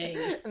everything.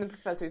 And the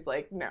professor's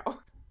like, no.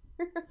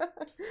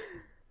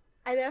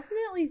 I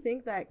definitely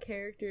think that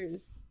character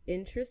is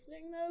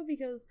interesting, though,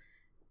 because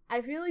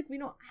I feel like we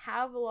don't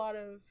have a lot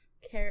of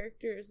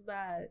characters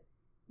that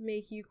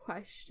make you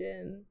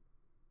question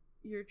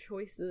your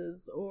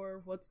choices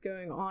or what's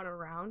going on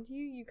around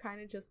you. You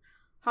kind of just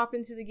hop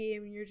into the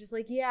game and you're just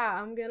like,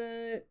 yeah, I'm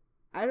gonna,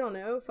 I don't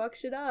know, fuck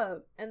shit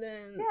up. And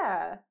then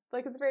yeah,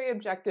 like it's very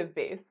objective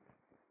based.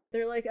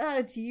 They're like,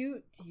 do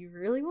you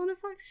really want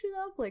to fuck shit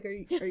up? Like, are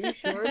you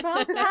sure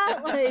about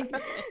that? Like,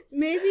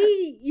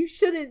 maybe you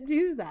shouldn't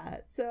do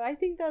that. So I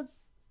think that's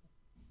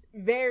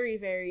very,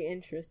 very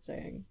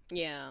interesting.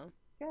 Yeah.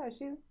 Yeah,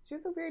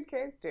 she's a weird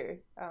character.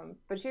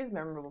 But she's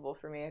memorable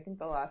for me. I think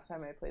the last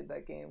time I played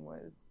that game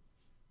was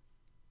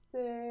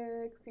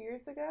 6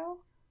 years ago.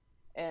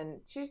 And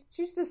she's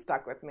just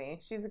stuck with me.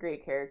 She's a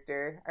great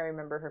character. I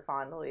remember her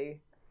fondly.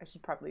 I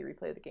should probably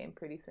replay the game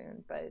pretty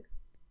soon, but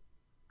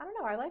I don't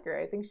know, I like her.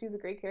 I think she's a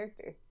great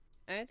character.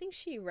 I think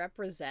she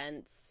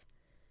represents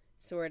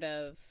sort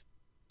of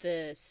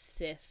the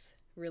Sith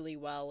really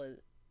well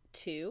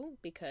too,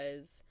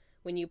 because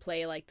when you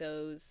play like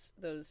those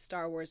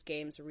Star Wars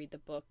games or read the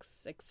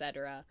books,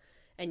 etc.,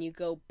 and you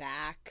go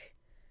back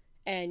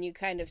and you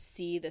kind of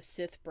see the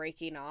Sith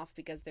breaking off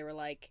because they were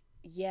like,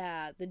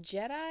 yeah, the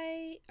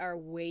Jedi are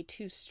way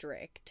too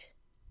strict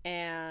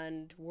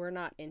and we're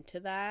not into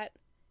that,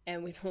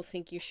 and we don't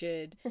think you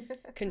should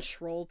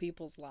control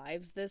people's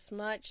lives this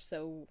much.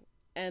 So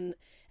and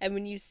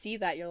when you see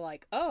that, you're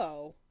like,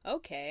 oh,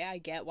 okay, I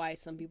get why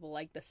some people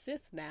like the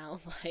Sith now.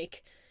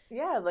 Like,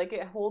 yeah, like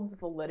it holds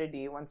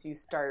validity once you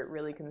start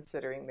really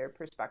considering their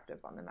perspective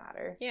on the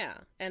matter. Yeah,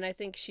 and I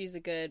think she's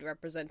a good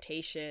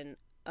representation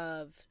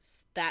of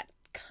that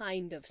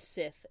kind of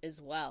Sith as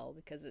well,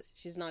 because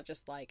she's not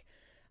just like,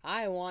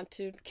 I want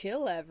to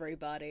kill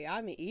everybody,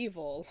 I'm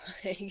evil.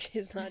 Like,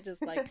 she's not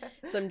just like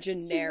some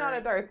generic... She's not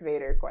a Darth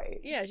Vader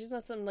quite. Yeah, she's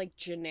not some like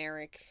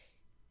generic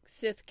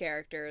Sith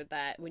character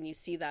that when you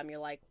see them, you're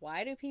like,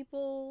 why do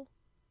people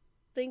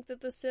think that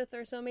the Sith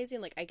are so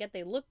amazing? Like, I get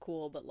they look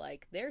cool, but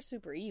like, they're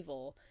super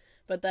evil.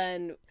 But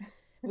then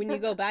when you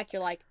go back,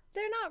 you're like,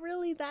 they're not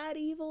really that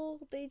evil.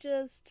 They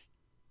just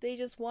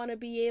want to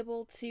be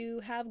able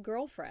to have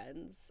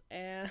girlfriends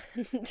and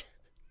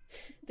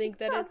think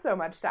that it's not so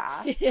much to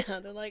ask. Yeah,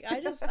 they're like, I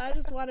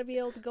just want to be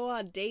able to go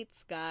on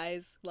dates,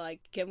 guys.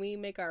 Like, can we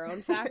make our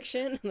own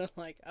faction? And they're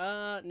like,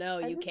 no,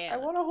 you can't. I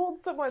want to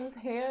hold someone's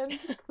hand,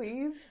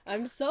 please.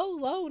 I'm so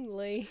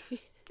lonely.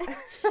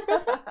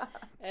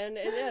 And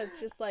it's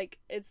just like,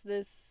 it's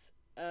this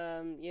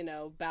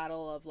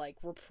battle of like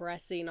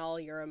repressing all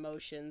your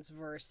emotions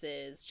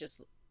versus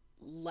just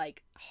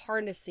like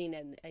harnessing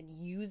and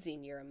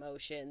using your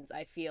emotions,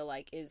 I feel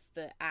like is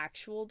the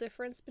actual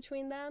difference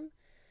between them.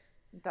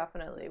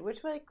 Definitely.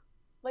 Which like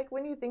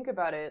when you think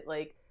about it,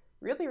 like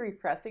really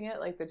repressing it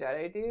like the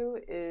Jedi do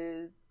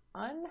is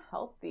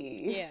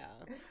unhealthy. Yeah.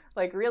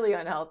 Like really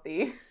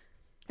unhealthy.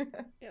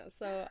 Yeah,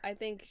 so I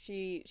think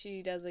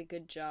she does a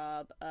good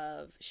job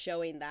of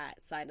showing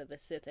that side of the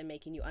Sith and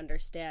making you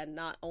understand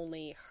not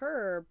only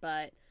her,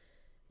 but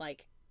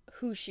like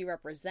who she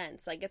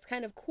represents. Like, it's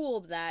kind of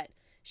cool that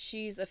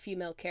she's a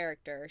female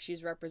character.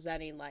 She's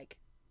representing like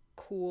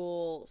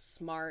cool,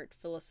 smart,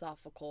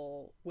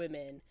 philosophical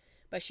women,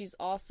 but she's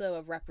also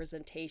a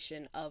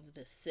representation of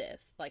the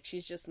Sith. Like,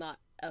 she's just not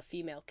a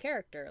female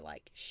character.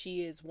 Like,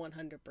 she is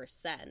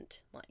 100%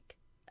 like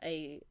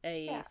a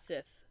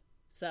Sith.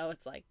 So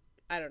it's like,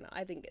 I don't know.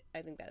 I think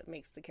that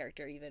makes the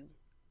character even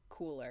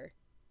cooler.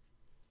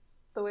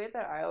 The way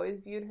that I always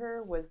viewed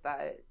her was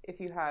that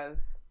if you have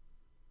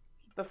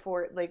the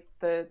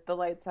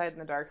light side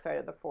and the dark side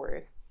of the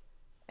Force,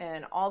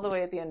 and all the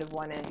way at the end of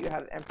one end you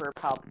have Emperor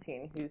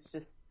Palpatine, who's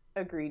just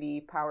a greedy,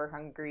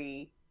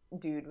 power-hungry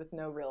dude with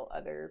no real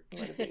other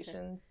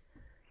motivations.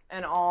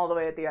 And all the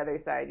way at the other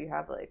side, you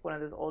have like one of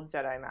those old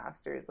Jedi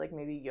masters, like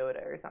maybe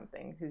Yoda or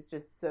something, who's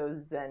just so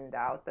zenned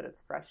out that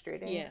it's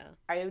frustrating. Yeah.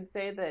 I would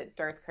say that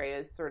Darth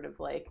Krayt is sort of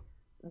like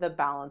the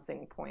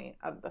balancing point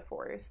of the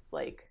Force,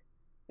 like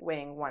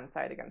weighing one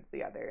side against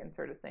the other and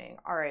sort of saying,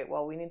 all right,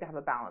 well, we need to have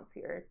a balance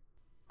here.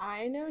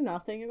 I know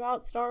nothing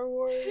about Star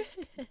Wars,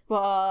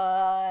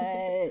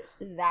 but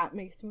that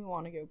makes me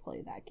want to go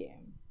play that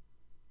game.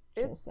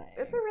 It's a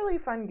really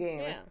fun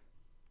game. Yeah.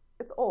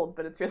 It's old,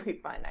 but it's really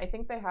fun. I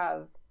think they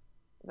have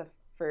the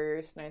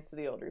first Knights of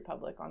the Old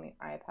Republic on the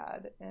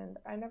iPad, and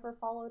I never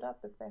followed up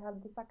if they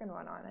had the second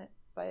one on it,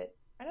 but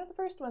I know the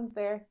first one's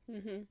there.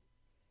 Mm-hmm.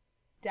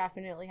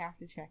 definitely have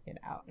to check it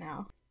out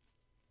now.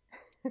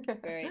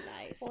 Very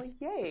nice. Well,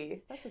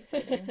 yay! That's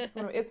exciting.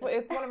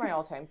 It's one of my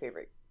all-time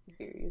favorite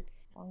series.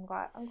 I'm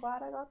glad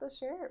I got to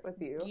share it with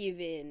you.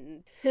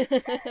 Given.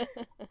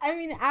 I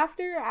mean,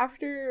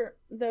 after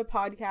the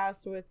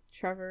podcast with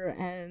Trevor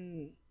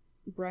and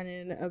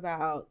Brennan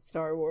about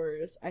Star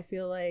Wars, I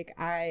feel like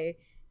I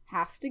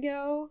have to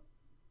go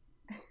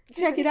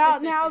check it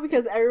out now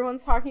because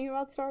everyone's talking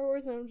about Star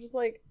Wars, and I'm just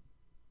like,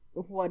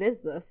 what is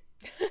this?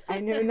 I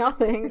know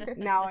nothing.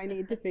 Now I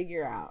need to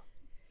figure out.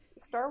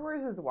 Star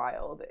Wars is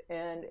wild,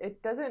 and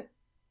it doesn't,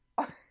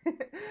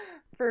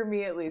 for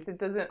me at least, it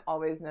doesn't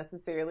always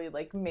necessarily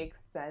like make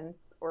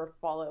sense or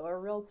follow a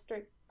real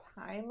strict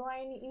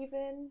timeline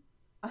even.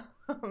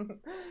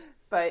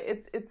 But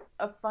it's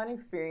a fun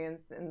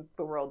experience, and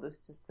the world is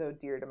just so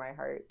dear to my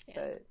heart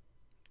that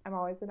I'm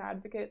always an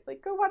advocate.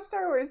 Like, go watch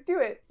Star Wars, do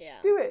it,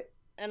 do it.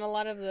 And a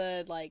lot of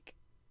the like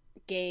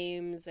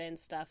games and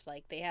stuff,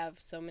 like they have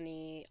so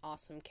many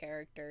awesome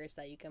characters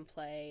that you can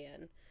play,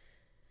 and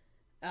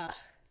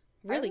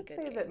really good.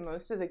 I would say that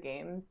most of the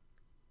games.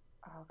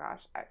 Oh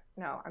gosh,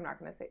 I'm not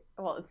going to say.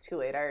 Well, it's too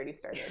late. I already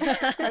started.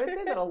 I would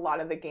say that a lot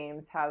of the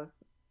games have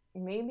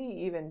maybe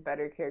even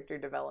better character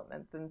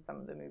development than some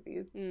of the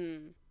movies.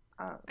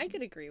 I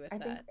could agree with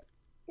that.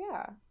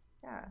 Yeah.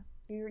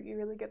 You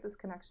really get this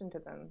connection to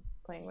them,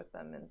 playing with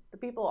them, and the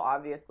people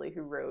obviously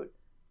who wrote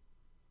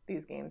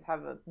these games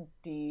have a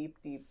deep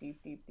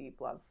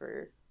love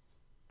for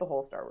the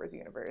whole Star Wars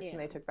universe, and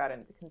they took that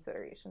into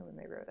consideration when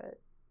they wrote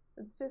it.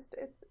 It's just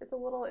it's a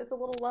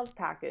little love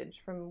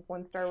package from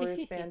one Star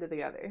Wars fan to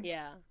the other.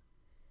 Yeah,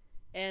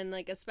 and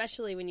like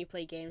especially when you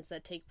play games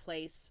that take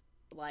place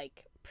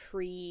like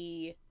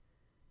pre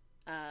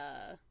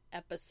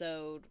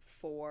episode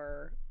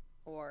 4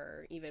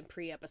 or even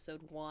pre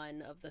episode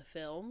 1 of the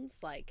films,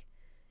 like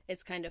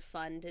it's kind of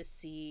fun to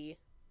see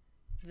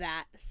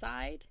that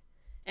side.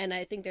 And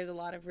I think there's a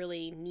lot of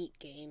really neat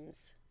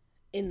games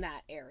in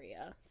that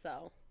area.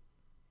 So,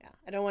 yeah,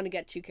 I don't want to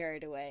get too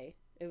carried away.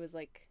 It was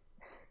like,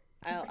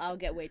 I'll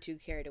get way too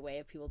carried away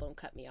if people don't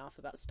cut me off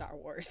about Star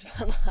Wars.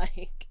 But,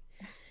 like,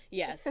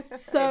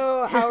 yes.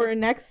 So, our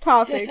next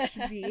topic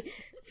should be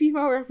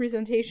female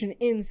representation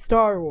in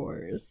Star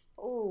Wars.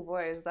 Oh,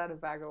 boy, is that a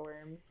bag of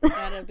worms.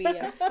 That'll be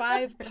a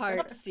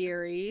 5-part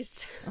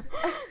series.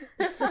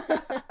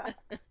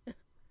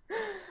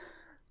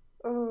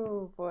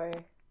 Oh, boy.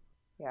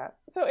 Yeah.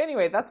 So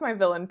anyway, that's my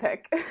villain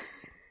pick.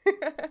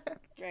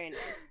 Very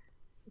nice.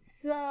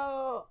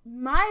 So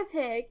my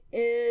pick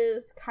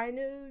is kind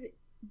of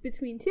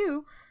between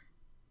two.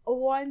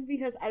 One,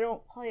 because I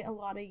don't play a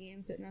lot of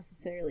games that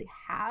necessarily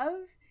have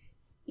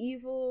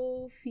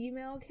evil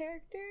female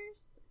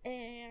characters,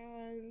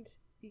 and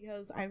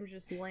because I'm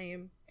just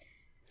lame.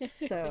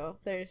 So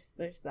there's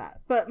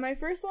that. But my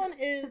first one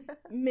is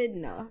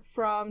Midna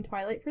from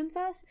Twilight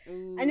Princess.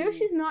 Ooh. I know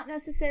she's not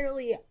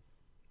necessarily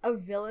a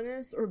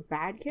villainous or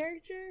bad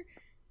character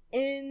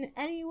in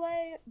any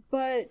way,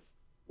 but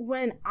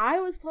when I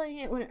was playing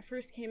it when it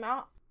first came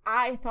out,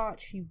 I thought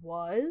she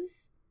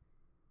was,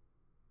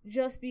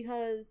 just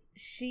because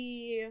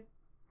she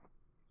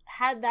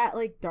had that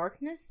like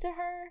darkness to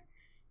her,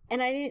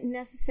 and I didn't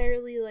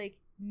necessarily like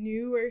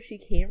knew where she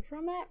came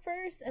from at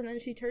first, and then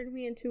she turned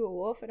me into a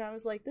wolf, and I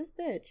was like, this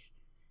bitch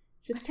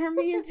just turned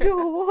me into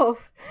a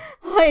wolf.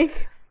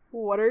 Like,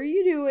 what are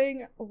you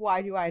doing?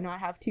 Why do I not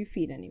have 2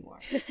 feet anymore?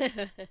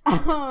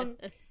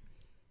 But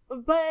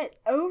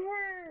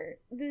over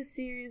the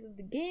series of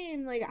the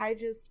game, like,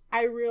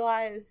 I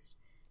realized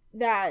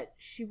that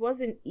she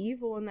wasn't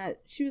evil, and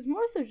that she was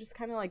more so just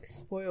kind of like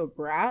spoiled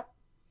brat,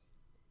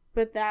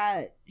 but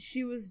that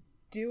she was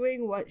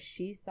doing what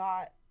she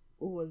thought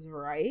was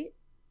right.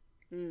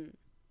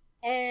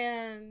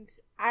 And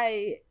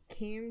I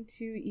came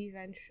to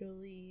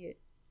eventually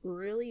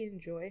really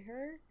enjoy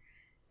her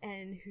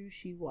and who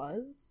she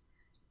was.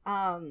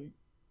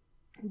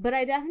 But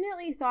I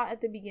definitely thought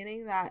at the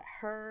beginning that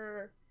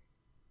her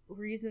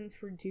reasons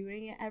for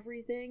doing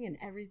everything and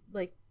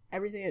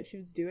everything that she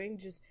was doing,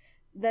 just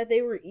that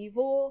they were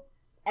evil,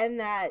 and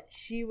that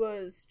she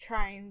was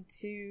trying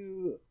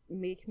to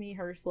make me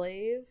her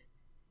slave.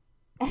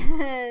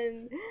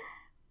 And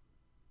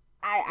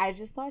I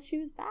just thought she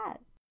was bad.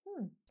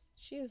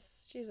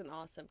 She's an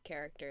awesome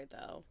character,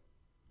 though.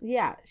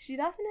 Yeah, she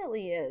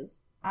definitely is.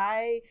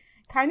 I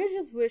kind of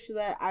just wish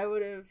that I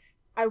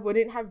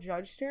wouldn't have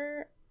judged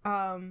her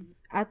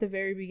at the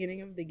very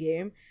beginning of the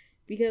game,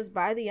 because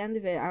by the end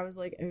of it I was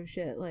like, oh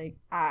shit, like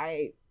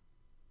I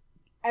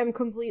am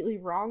completely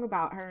wrong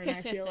about her, and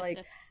I feel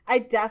like I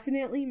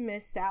definitely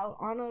missed out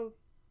on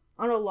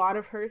a lot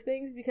of her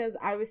things, because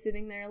I was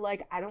sitting there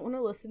like, I don't want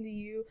to listen to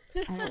you,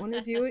 I don't want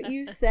to do what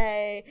you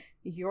say,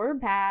 you're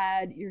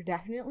bad, you're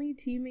definitely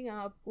teaming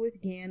up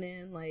with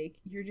Ganon, like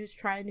you're just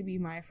trying to be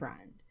my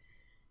friend.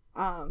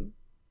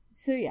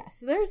 So yeah,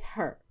 so there's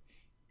her.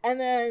 And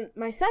then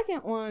my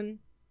second one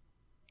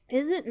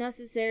isn't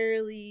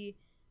necessarily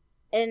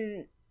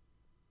a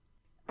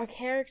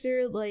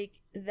character like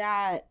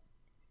that.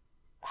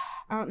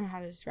 I don't know how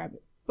to describe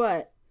it,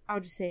 but I'll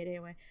just say it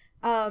anyway.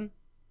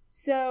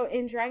 So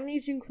in Dragon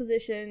Age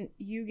Inquisition,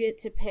 you get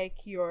to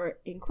pick your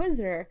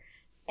Inquisitor,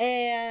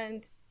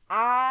 and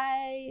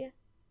I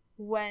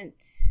went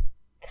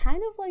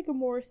kind of like a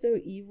more so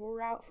evil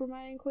route for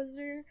my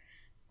Inquisitor,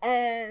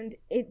 and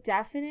it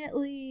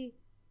definitely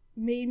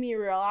made me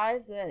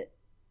realize that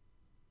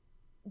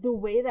the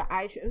way that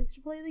I chose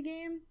to play the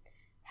game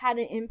had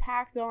an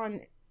impact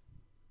on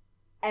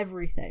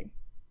everything.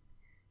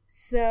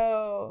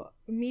 So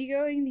me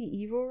going the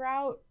evil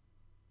route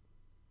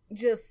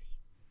just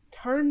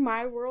turned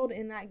my world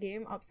in that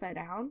game upside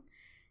down,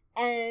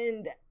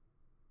 and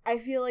I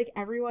feel like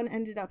everyone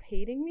ended up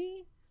hating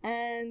me,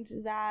 and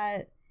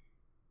that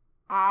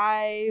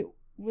I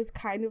was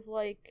kind of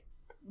like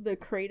the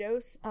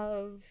Kratos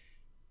of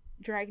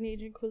Dragon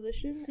Age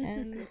Inquisition,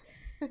 and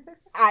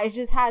I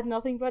just had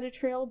nothing but a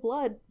trail of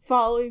blood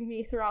following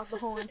me throughout the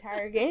whole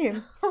entire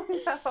game. Oh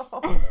no.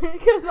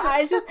 Because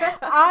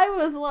I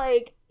was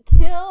like,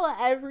 kill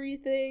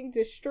everything,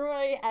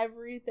 destroy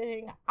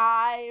everything.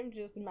 I am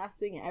just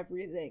messing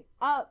everything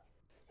up.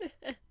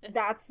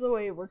 That's the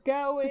way we're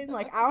going.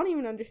 Like, I don't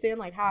even understand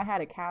like how I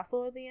had a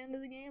castle at the end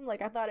of the game.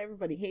 Like, I thought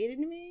everybody hated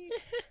me.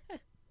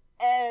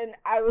 And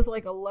I was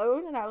like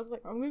alone, and I was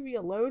like, I'm gonna be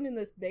alone in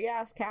this big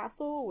ass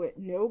castle with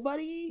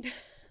nobody,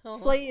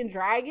 slaying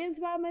dragons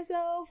by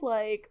myself.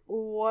 Like,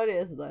 what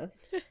is this?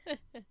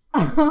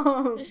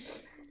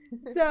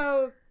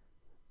 So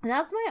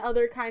that's my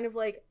other kind of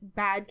like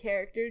bad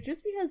character,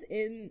 just because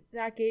in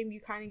that game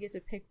you kind of get to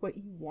pick what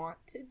you want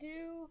to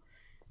do.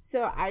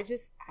 So I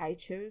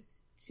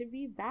chose to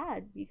be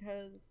bad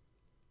because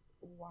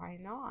why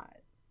not?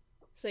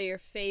 So your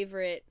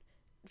favorite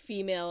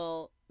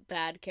female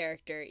bad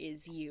character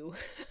is you.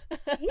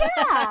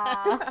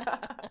 Yeah.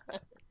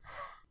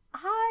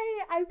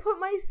 I put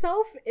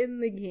myself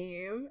in the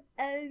game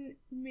and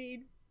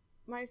made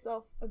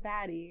myself a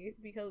baddie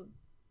because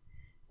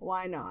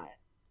why not?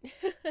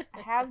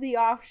 I have the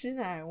option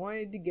and I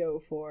wanted to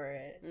go for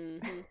it.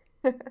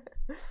 Mm-hmm.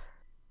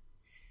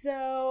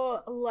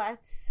 So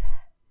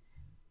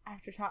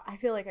I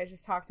feel like I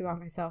just talked about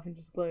myself and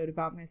just glowed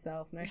about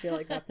myself, and I feel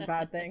like that's a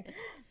bad thing.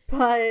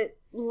 But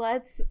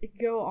let's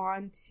go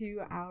on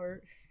to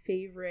our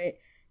favorite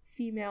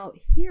female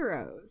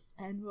heroes,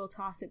 and we'll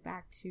toss it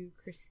back to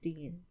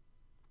Christine.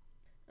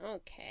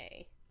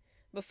 Okay.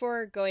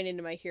 Before going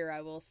into my hero,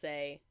 I will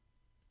say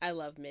I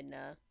love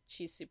Midna.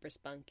 She's super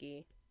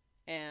spunky.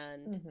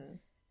 And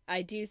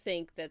I do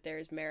think that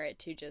there's merit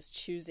to just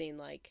choosing,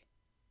 like,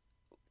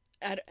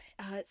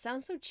 it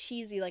sounds so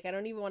cheesy, like I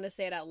don't even want to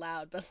say it out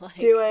loud, but like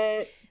do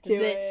it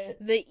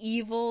the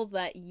evil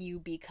that you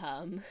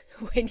become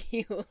when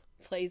you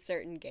play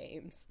certain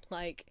games,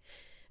 like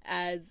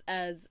as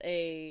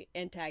a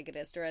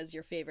antagonist or as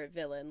your favorite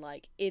villain,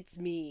 like it's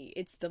me,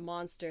 it's the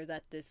monster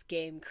that this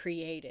game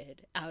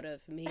created out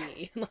of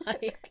me.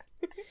 Like,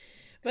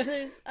 but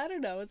I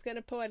don't know, it's kind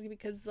of poetic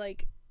because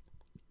like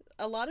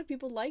a lot of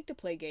people like to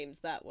play games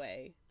that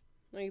way.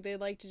 Like, they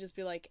like to just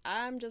be like,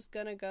 I'm just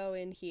gonna go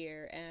in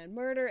here and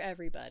murder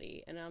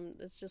everybody. And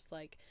it's just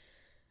like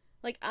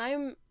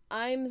I'm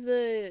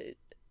the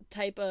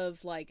type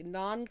of, like,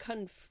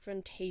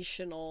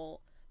 non-confrontational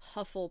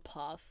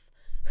Hufflepuff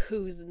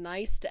who's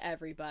nice to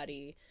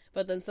everybody.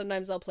 But then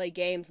sometimes I'll play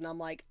games and I'm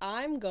like,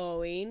 I'm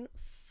going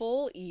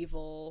full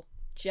evil,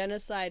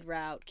 genocide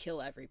route,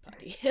 kill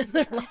everybody. And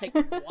they're like,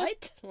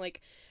 what? I'm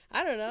like,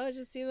 I don't know, it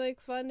just seemed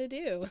like fun to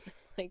do.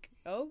 Like,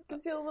 oh,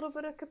 gives you a little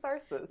bit of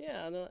catharsis.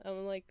 Yeah,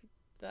 I'm like,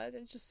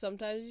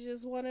 sometimes you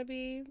just want to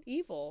be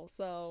evil.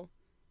 So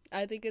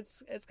I think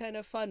it's kind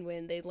of fun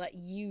when they let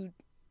you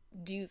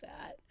do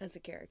that as a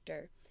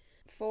character.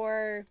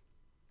 For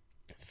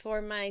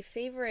my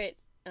favorite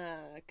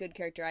good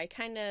character, I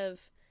kind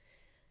of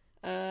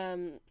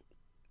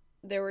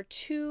there were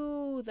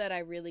two that I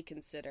really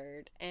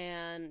considered,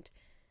 and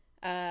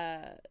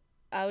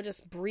I'll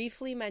just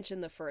briefly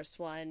mention the first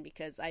one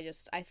because I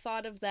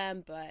thought of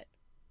them, but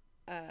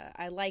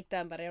I like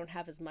them, but I don't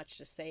have as much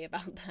to say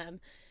about them.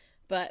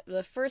 But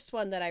the first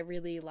one that I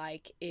really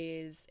like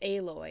is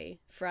Aloy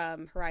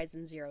from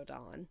Horizon Zero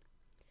Dawn.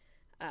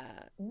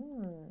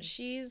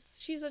 She's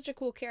such a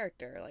cool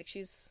character. Like,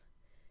 she's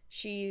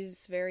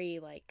very,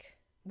 like,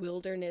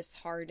 wilderness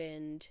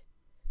hardened,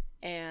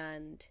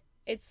 and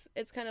it's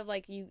kind of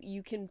like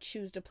you can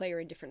choose to play her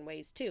in different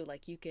ways too.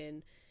 Like, you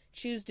can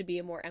choose to be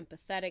a more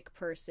empathetic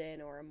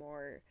person, or a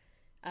more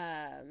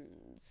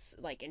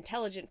like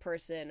intelligent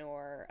person,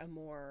 or a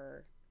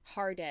more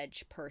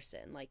hard-edged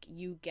person. Like,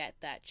 you get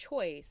that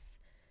choice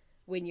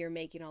when you're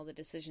making all the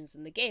decisions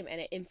in the game, and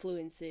it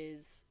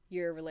influences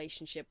your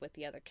relationship with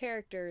the other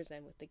characters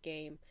and with the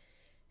game.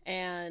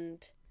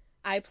 And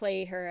I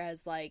play her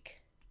as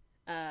like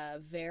a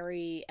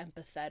very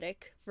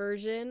empathetic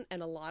version,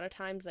 and a lot of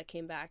times that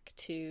came back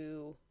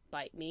to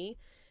bite me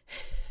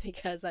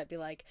because I'd be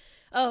like,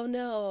 oh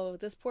no,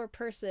 this poor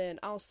person,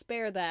 I'll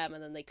spare them,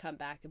 and then they come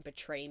back and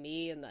betray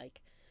me, and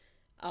like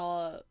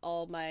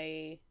all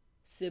my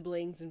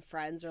siblings and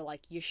friends are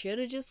like, you should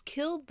have just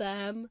killed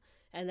them,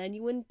 and then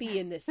you wouldn't be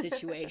in this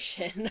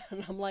situation.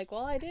 And I'm like,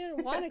 well, I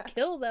didn't want to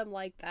kill them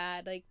like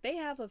that. Like, they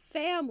have a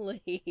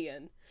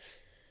family,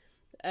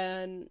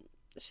 and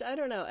I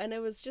don't know. And it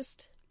was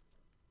just,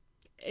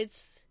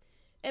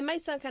 it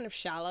might sound kind of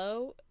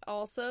shallow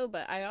also,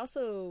 but I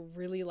also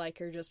really like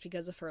her just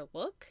because of her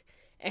look.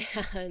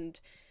 And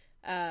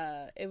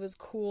it was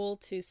cool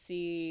to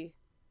see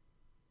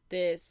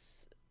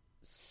this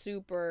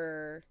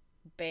super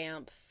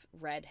Bamf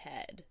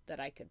redhead that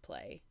I could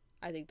play.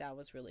 I think that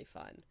was really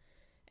fun.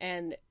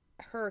 And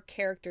her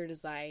character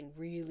design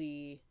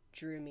really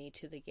drew me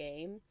to the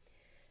game.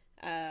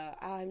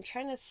 I'm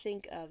trying to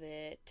think of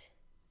it.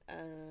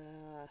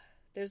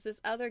 There's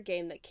this other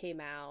game that came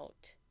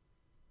out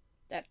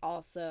that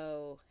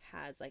also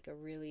has like a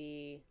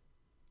really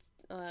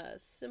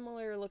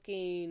similar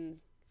looking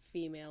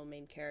female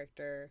main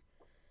character.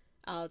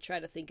 I'll try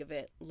to think of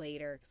it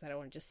later because I don't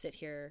want to just sit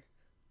here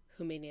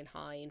humming and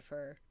hawing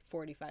for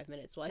 45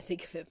 minutes while I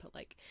think of it. But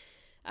like,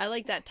 I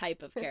like that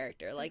type of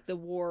character, like the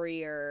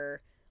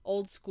warrior,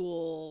 old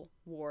school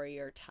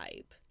warrior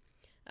type.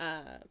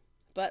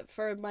 But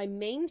for my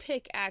main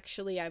pick,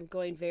 actually, I'm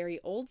going very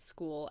old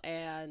school,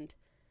 and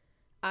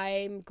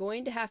I'm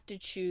going to have to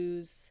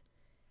choose,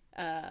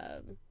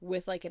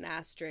 with like an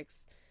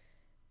asterisk,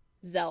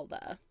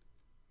 Zelda.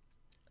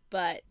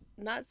 But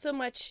not so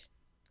much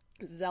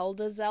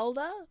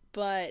Zelda,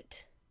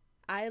 but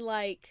I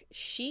like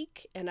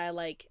Sheik and I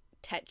like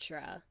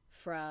Tetra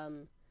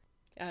from,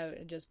 I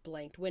just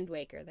blanked, Wind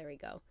Waker, there we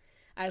go.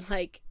 I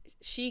like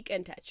Sheik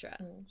and Tetra.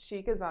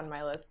 Sheik is on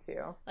my list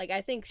too. Like,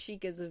 I think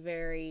Sheik is a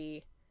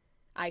very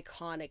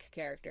iconic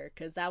character,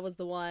 because that was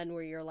the one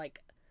where you're like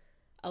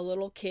a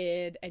little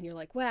kid and you're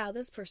like, wow,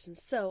 this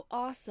person's so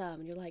awesome.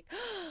 And you're like,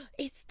 oh,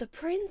 it's the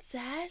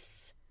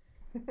princess.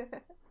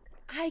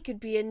 I could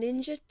be a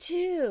ninja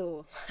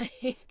too.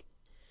 Like,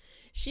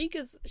 Sheik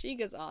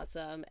is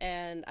awesome,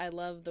 and I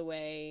love the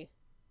way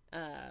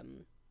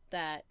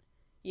that,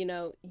 you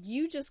know,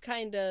 you just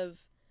kind of,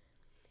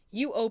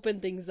 you open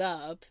things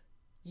up,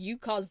 you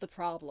cause the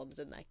problems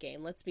in that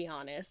game, let's be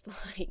honest.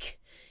 Like,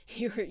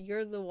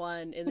 you're the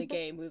one in the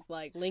game who's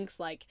like, Link's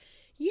like,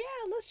 yeah,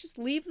 let's just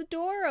leave the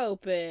door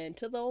open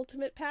to the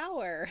ultimate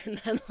power,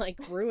 and then like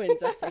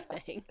ruins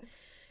everything.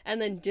 And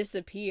then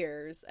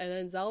disappears, and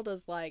then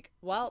Zelda's like,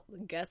 well,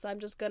 guess I'm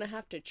just gonna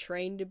have to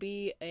train to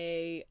be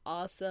a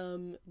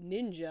awesome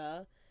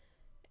ninja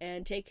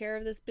and take care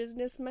of this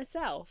business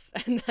myself.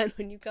 And then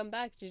when you come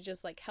back, she's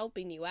just like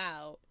helping you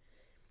out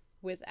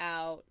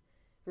without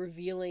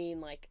revealing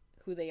like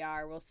who they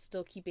are, while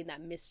still keeping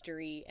that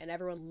mystery. And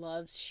everyone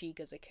loves Sheik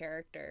as a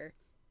character,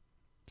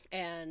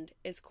 and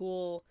it's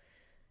cool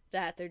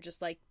that they're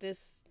just like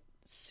this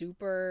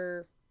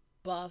super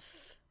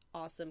buff,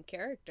 awesome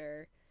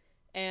character.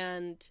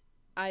 And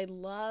I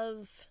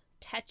love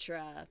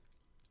Tetra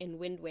in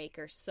Wind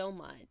Waker so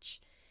much,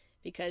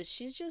 because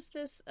she's just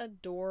this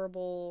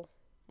adorable,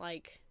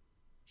 like,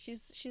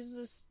 she's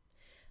this,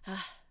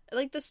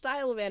 like, the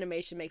style of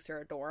animation makes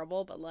her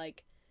adorable, but,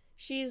 like,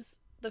 she's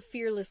the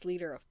fearless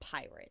leader of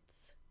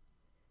pirates.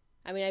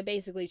 I mean, I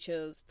basically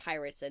chose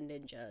pirates and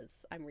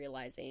ninjas, I'm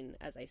realizing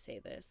as I say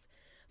this,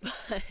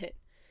 but,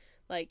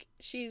 like,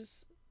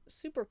 she's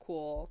super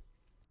cool,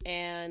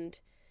 and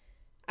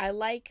I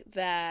like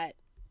that,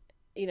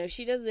 you know,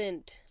 she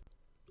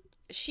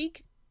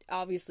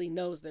obviously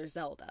knows they're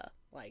Zelda,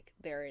 like,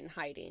 they're in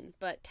hiding,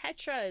 but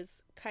Tetra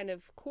is kind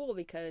of cool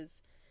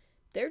because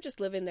they're just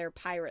living their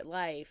pirate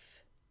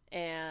life,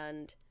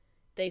 and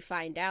they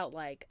find out,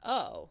 like,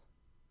 oh,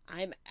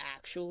 I'm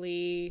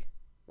actually,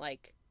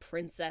 like,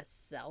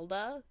 Princess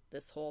Zelda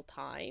this whole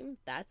time?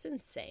 That's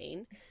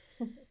insane.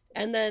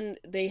 And then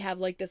they have,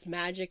 like, this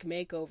magic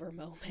makeover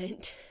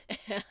moment,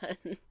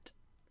 and,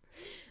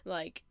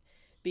 like,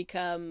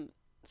 become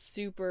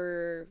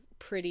super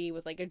pretty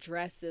with like a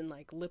dress and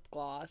like lip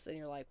gloss, and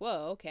you're like,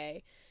 whoa,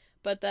 okay.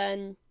 But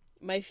then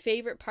my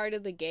favorite part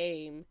of the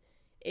game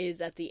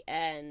is at the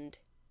end,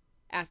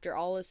 after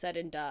all is said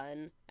and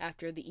done,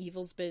 after the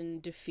evil's been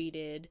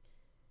defeated,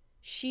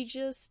 she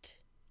just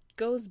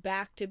goes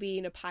back to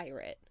being a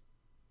pirate.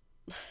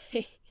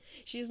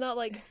 She's not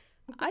like,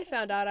 I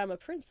found out I'm a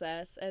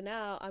princess and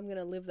now I'm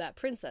gonna live that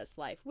princess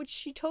life, which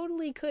she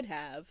totally could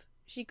have.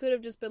 She could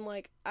have just been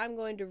like, I'm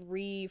going to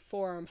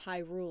reform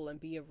Hyrule and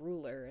be a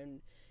ruler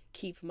and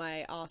keep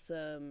my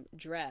awesome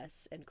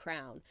dress and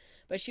crown.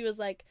 But she was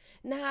like,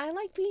 nah, I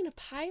like being a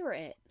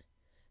pirate.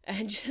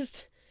 And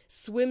just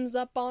swims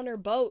up on her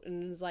boat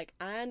and is like,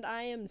 and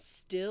I am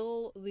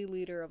still the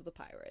leader of the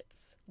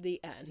pirates.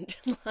 The end.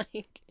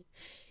 Like,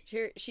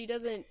 she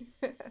doesn't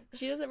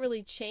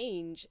really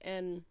change.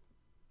 And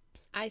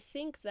I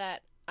think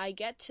that I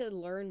get to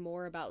learn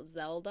more about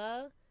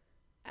Zelda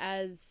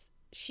as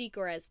Sheik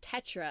or as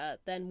Tetra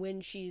than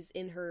when she's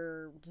in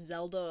her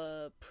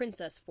Zelda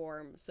princess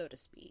form, so to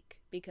speak.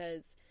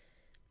 Because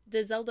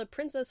the Zelda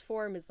princess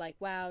form is like,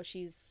 wow,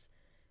 she's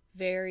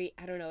very,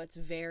 I don't know, it's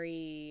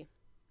very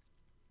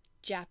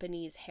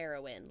Japanese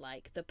heroine,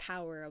 like the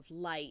power of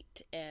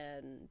light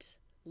and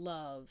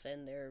love,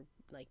 and they're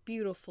like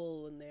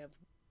beautiful, and they have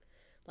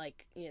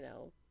like, you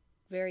know,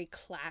 very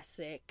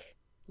classic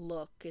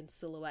look and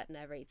silhouette and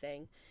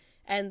everything.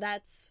 And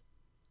that's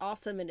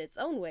awesome in its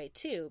own way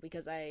too,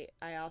 because I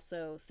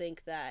also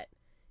think that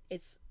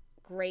it's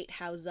great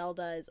how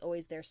Zelda is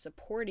always there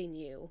supporting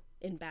you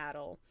in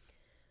battle.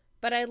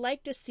 But I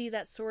like to see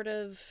that sort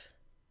of,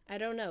 I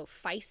don't know,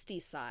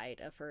 feisty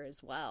side of her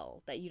as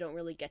well, that you don't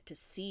really get to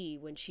see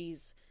when she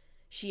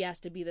has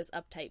to be this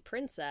uptight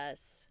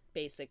princess,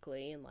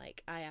 basically, and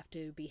like, I have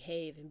to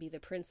behave and be the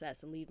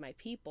princess and lead my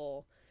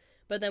people.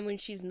 But then when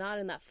she's not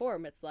in that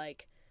form, it's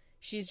like,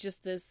 she's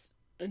just this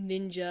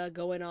ninja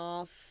going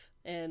off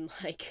and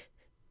like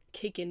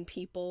kicking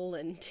people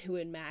and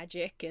doing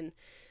magic,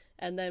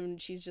 and then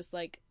she's just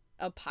like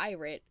a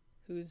pirate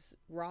who's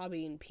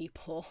robbing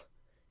people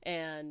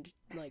and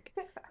like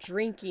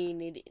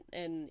drinking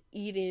and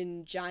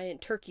eating giant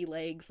turkey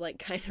legs, like,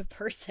 kind of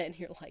person.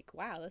 You're like,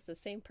 wow, that's the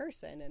same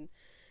person. And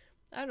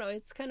I don't know,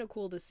 it's kind of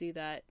cool to see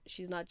that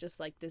she's not just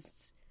like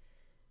this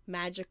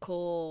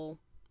magical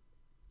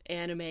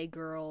anime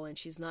girl, and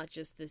she's not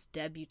just this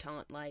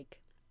debutante. Like,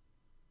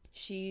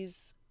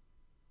 she's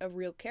a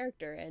real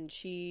character, and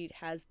she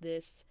has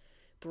this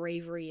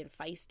bravery and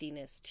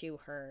feistiness to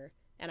her,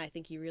 and I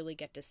think you really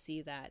get to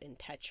see that in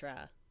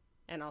Tetra.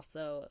 And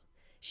also,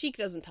 Sheik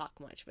doesn't talk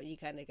much, but you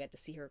kind of get to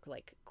see her,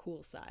 like,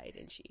 cool side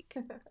in Sheik.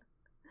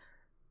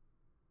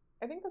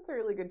 I think that's a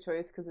really good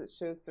choice, because it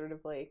shows sort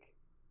of, like,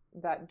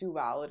 that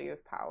duality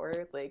of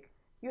power. Like,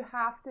 you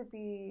have to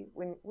be,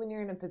 when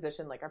you're in a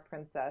position like a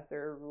princess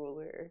or a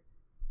ruler,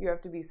 you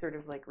have to be sort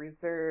of, like,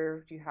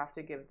 reserved. You have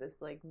to give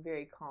this, like,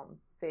 very calm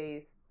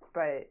face.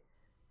 But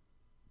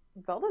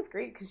Zelda's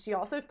great because she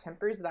also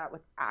tempers that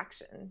with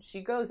action.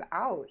 She goes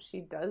out.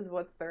 She does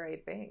what's the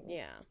right thing.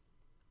 Yeah.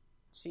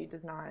 She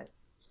does not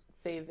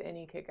save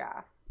any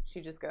kick-ass.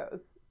 She just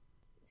goes.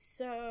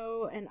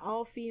 So, an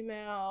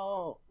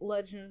all-female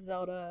Legend of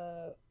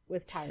Zelda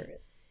with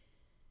pirates.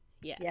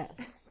 Yes.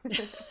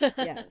 Yes.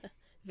 Yes.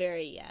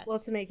 Very yes.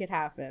 Let's make it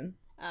happen.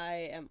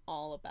 I am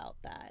all about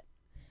that.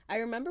 I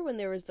remember when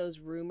there was those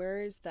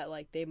rumors that,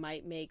 like, they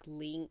might make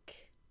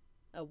Link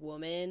a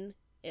woman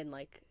in,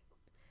 like,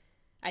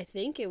 I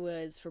think it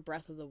was for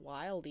Breath of the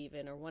Wild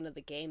even, or one of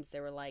the games. They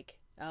were like,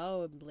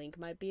 oh, Link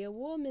might be a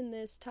woman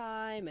this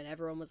time, and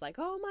everyone was like,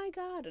 oh my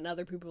god, and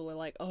other people were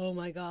like, oh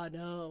my god,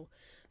 no.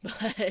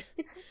 But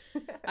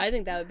I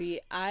think that would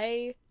be,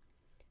 I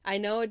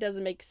know it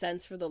doesn't make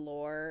sense for the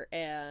lore,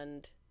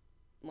 and,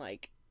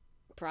 like,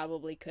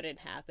 probably couldn't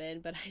happen,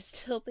 but I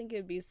still think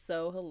it'd be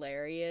so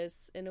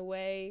hilarious in a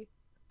way,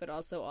 but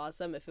also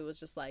awesome if it was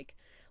just like,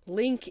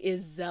 Link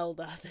is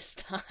Zelda this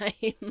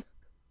time.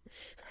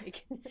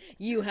 Like,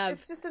 you have...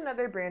 It's just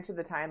another branch of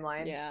the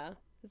timeline. Yeah.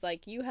 It's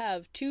like, you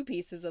have two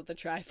pieces of the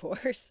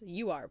Triforce.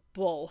 You are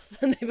both.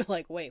 And they'd be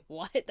like, wait,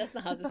 what? That's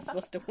not how this is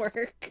supposed to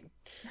work.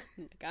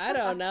 Like, I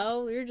don't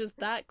know. You're just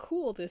that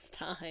cool this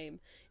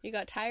time. You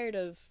got tired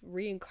of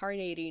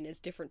reincarnating as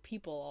different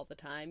people all the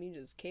time. You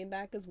just came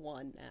back as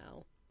one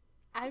now.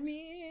 I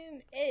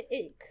mean,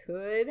 it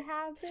could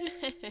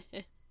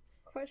happen.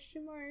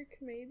 Question mark,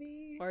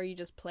 maybe. Or you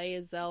just play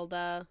as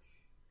Zelda,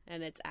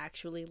 and it's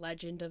actually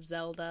Legend of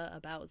Zelda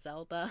about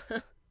Zelda.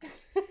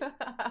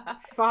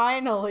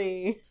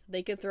 Finally.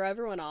 They could throw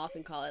everyone off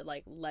and call it,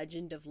 like,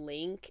 Legend of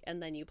Link,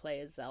 and then you play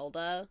as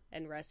Zelda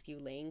and rescue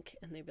Link,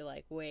 and they'd be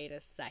like, wait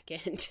a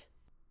second.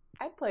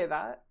 I'd play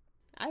that.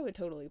 I would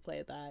totally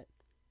play that.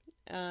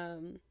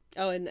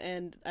 Oh,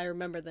 and I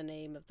remember the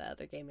name of the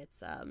other game.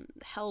 It's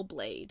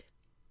Hellblade.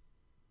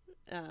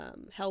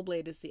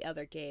 Hellblade is the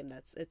other game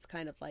it's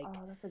kind of like...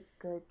 Oh, that's a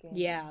good game.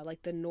 Yeah,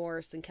 like the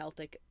Norse and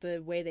Celtic.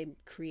 The way they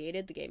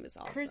created the game is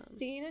awesome.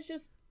 Christine is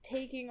just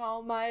taking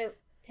all my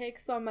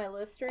picks on my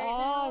list right now.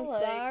 Oh, I'm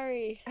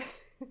sorry.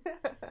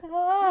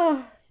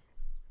 Oh.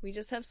 We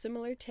just have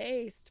similar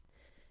taste.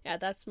 Yeah,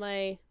 that's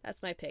my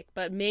pick.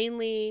 But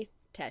mainly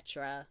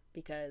Tetra,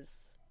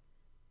 because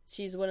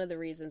she's one of the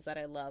reasons that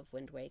I love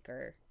Wind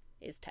Waker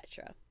is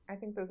Tetra. I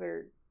think those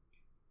are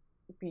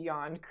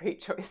beyond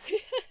great choices.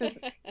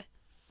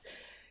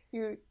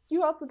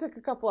 You also took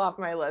a couple off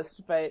my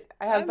list, but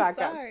I have backups.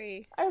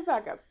 Sorry. I have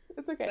backups.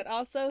 It's okay. But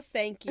also,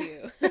 thank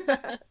you.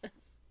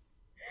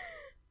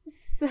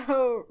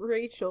 So,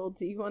 Rachel,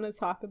 do you want to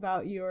talk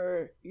about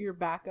your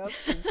backups?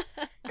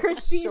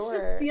 Christine's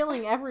just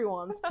stealing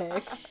everyone's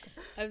picks.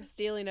 I'm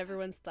stealing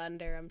everyone's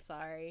thunder. I'm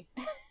sorry.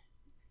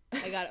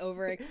 I got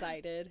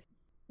overexcited.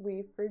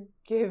 We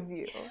forgive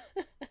you.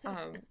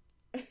 Oh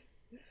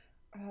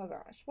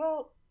gosh.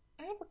 Well,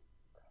 I have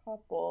a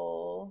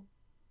couple.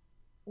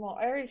 Well,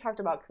 I already talked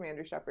about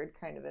Commander Shepard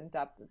kind of in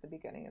depth at the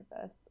beginning of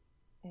this.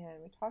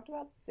 And we talked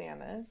about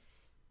Samus.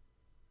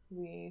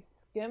 We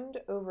skimmed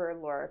over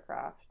Lara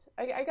Croft.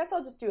 I guess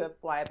I'll just do a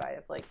flyby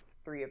of like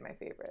 3 of my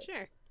favorites.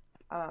 Sure.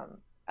 I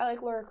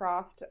like Lara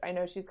Croft. I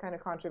know she's kind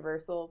of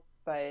controversial,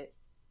 but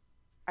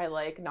I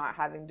like not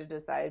having to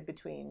decide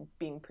between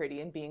being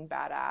pretty and being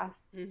badass.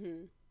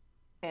 Mm-hmm.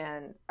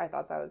 And I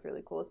thought that was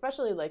really cool,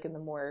 especially like in the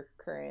more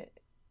current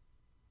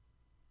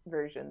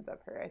versions of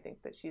her. I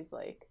think that she's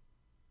like,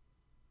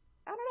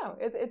 I don't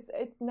know.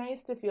 It's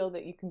nice to feel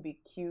that you can be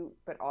cute,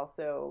 but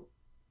also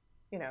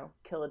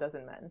kill a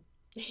dozen men.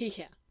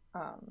 Yeah.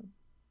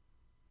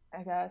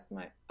 I guess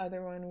my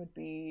other one would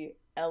be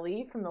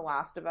Ellie from The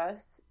Last of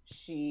Us.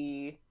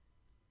 She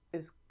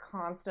is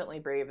constantly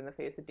brave in the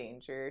face of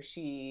danger.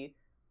 She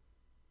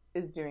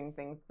is doing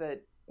things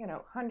that,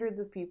 hundreds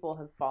of people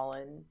have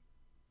fallen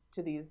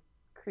to these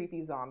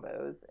creepy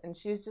zombos, and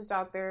she's just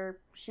out there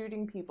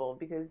shooting people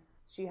because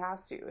she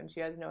has to, and she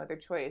has no other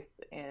choice.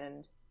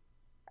 And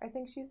I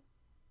think she's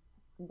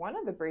one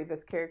of the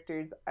bravest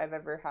characters I've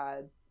ever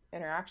had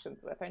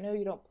interactions with. I know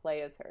you don't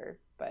play as her,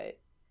 but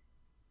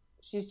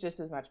she's just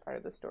as much part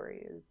of the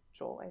story as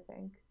Joel, I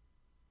think.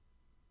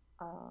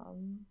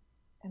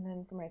 And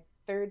then for my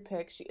third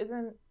pick, she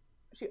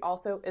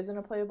also isn't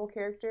a playable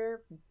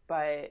character,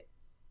 but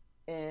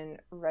in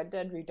Red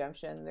Dead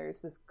Redemption,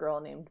 there's this girl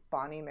named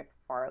Bonnie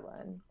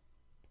McFarlane,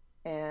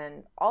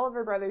 and all of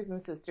her brothers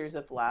and sisters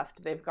have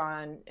left. They've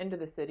gone into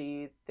the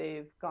city,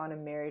 they've gone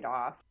and married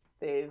off,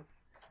 they've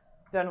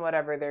done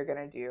whatever they're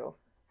gonna do.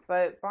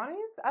 But Bonnie's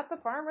at the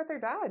farm with her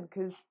dad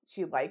because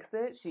she likes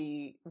it.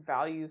 She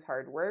values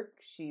hard work.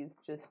 She's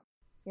just,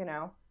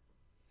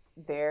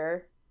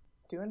 there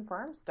doing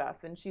farm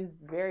stuff, and she's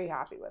very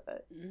happy with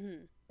it.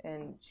 Mm-hmm.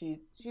 And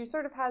she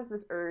sort of has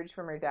this urge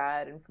from her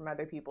dad and from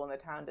other people in the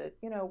town to,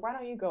 why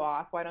don't you go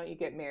off? Why don't you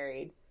get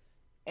married?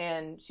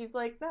 And she's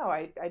like, no,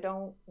 I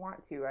don't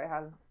want to. I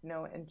have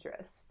no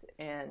interest.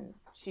 And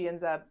she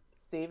ends up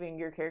saving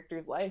your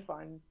character's life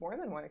on more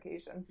than one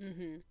occasion.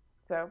 Mm-hmm.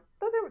 So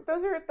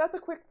that's a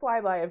quick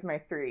flyby of my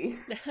three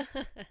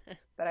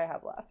that I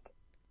have left.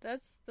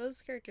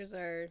 Those characters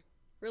are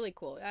really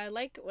cool. I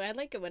like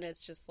it when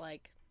it's just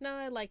like, no,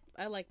 I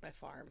like my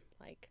farm.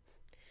 Like,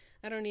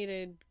 I don't need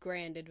a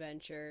grand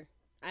adventure.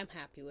 I'm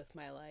happy with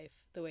my life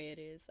the way it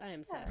is. I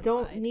am satisfied.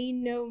 Don't need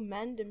no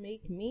men to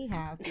make me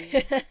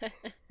happy.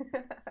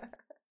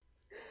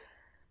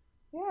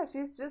 Yeah,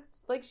 she's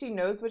just like, she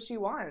knows what she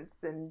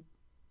wants, and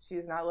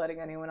she's not letting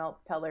anyone else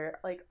tell her,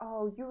 like,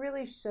 oh, you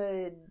really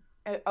should.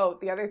 Oh,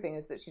 the other thing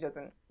is that she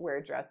doesn't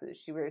wear dresses.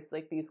 She wears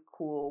like these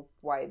cool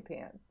wide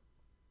pants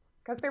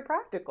because they're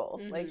practical.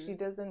 Mm-hmm. Like, she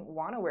doesn't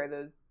want to wear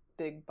those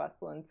big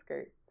bustling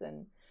skirts,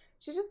 and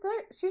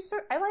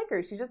I like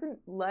her. She doesn't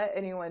let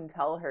anyone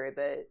tell her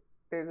that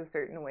there's a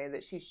certain way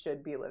that she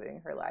should be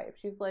living her life.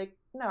 She's like,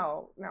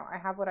 no, I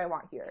have what I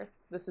want here.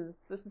 This is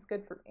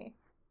good for me.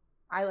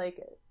 I like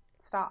it.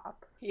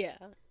 Stop. Yeah.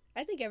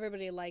 I think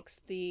everybody likes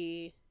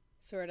the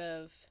sort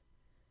of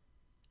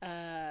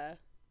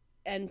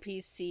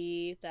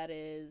NPC that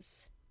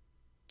is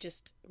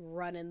just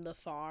running the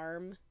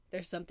farm.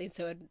 There's something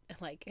so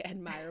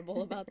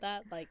admirable about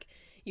that. Like,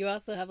 you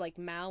also have like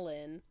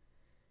Malin,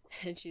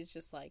 and she's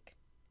just like,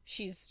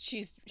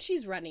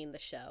 she's running the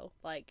show.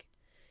 Like,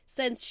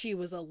 since she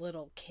was a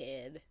little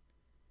kid,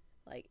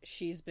 like,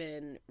 she's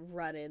been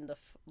running the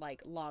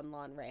Lon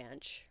Lon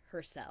Ranch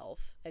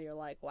herself, and you're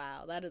like,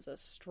 wow, that is a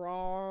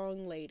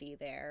strong lady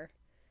there.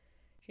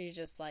 She's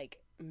just like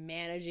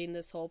managing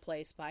this whole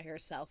place by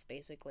herself,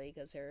 basically,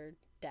 because her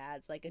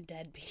dad's like a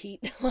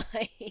deadbeat.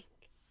 Like,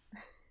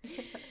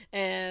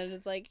 and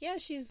it's like, yeah,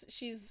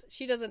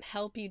 she doesn't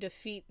help you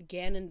defeat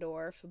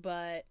Ganondorf,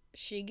 but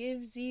she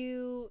gives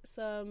you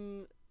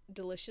some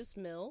delicious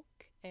milk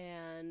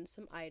and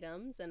some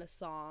items and a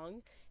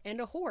song and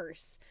a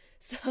horse.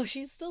 So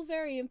she's still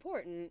very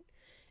important,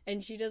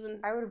 and she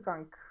doesn't. I would have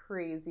gone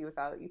crazy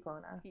without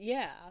Epona.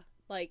 Yeah,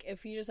 like,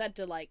 if you just had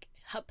to like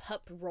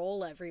hup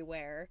roll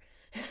everywhere.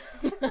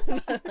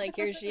 Like,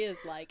 here she is,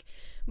 like,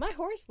 my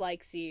horse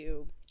likes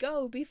you,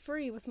 go be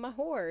free with my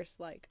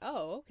horse. Like,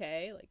 oh,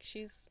 okay. Like,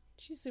 she's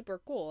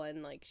super cool,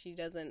 and like, she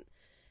doesn't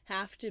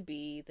have to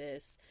be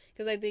this,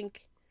 because I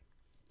think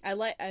I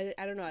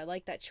don't know, I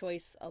like that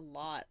choice a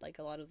lot, like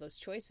a lot of those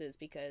choices,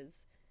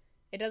 because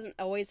it doesn't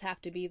always have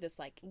to be this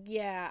like,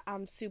 yeah,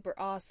 I'm super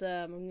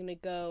awesome, I'm gonna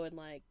go and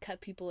like cut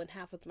people in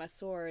half with my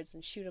swords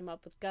and shoot them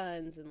up with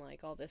guns and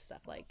like all this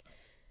stuff. Like,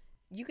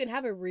 you can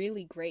have a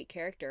really great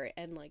character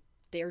and like,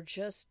 they're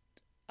just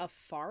a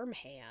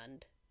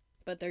farmhand,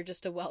 but they're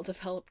just a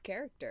well-developed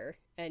character,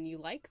 and you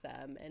like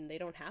them, and they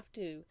don't have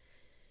to,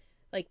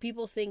 like,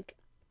 people think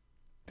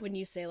when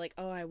you say like,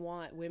 oh, I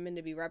want women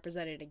to be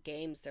represented in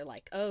games, they're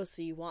like, oh,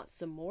 so you want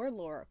some more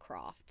Lara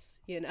Crofts,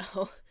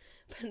 but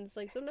it's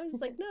like, sometimes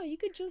it's like, no, you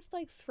could just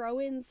like throw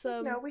in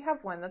some, no, we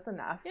have one, that's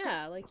enough.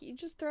 yeah, like, you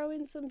just throw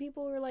in some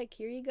people who are like,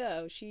 here you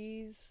go,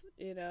 she's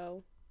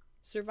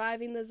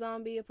surviving the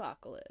zombie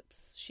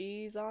apocalypse,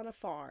 she's on a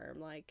farm,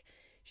 like,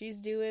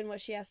 she's doing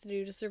what she has to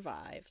do to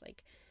survive.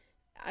 Like,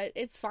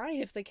 it's fine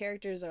if the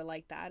characters are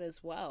like that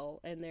as well,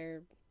 and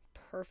they're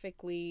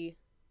perfectly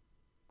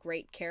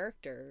great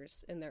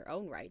characters in their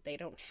own right. They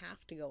don't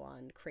have to go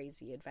on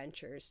crazy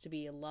adventures to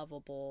be a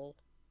lovable,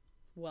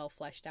 well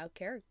fleshed out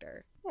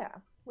character. Yeah,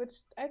 which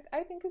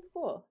I think is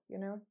cool.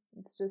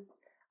 It's just,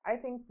 I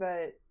think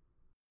that,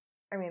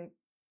 I mean,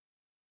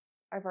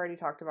 I've already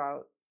talked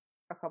about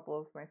a couple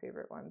of my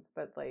favorite ones,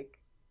 but like,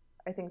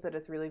 I think that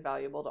it's really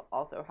valuable to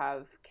also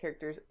have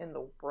characters in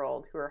the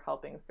world who are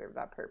helping serve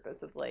that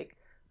purpose of like,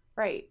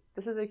 right,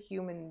 this is a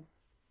human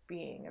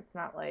being. It's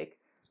not like,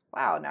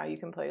 wow, now you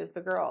can play as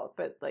the girl.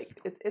 But like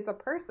it's a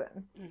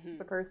person. Mm-hmm.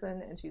 It's a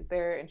person, and she's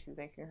there, and she's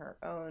making her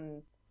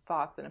own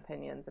thoughts and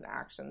opinions and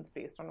actions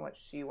based on what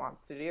she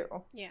wants to do.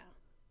 Yeah.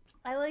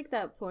 I like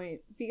that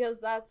point, because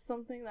that's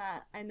something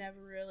that I never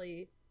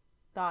really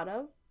thought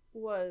of,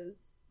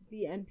 was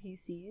the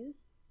NPCs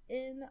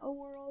in a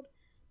world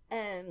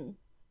and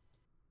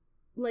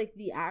like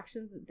the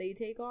actions that they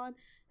take on.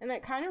 And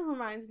that kind of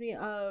reminds me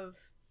of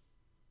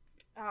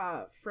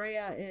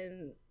Freya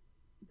in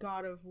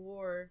God of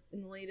War,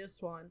 in the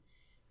latest one.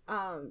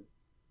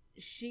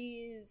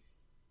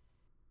 She's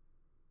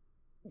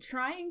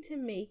trying to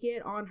make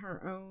it on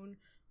her own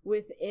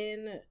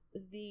within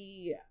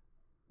the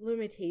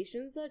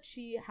limitations that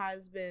she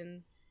has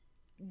been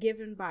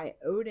given by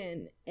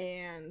Odin,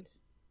 and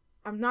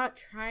I'm not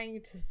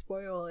trying to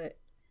spoil it,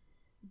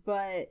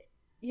 but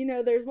you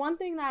know, there's one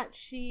thing that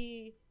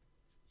she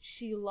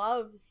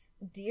loves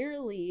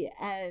dearly,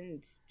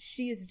 and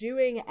she's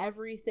doing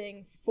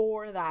everything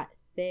for that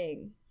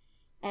thing,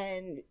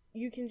 and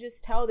you can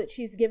just tell that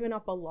she's given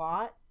up a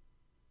lot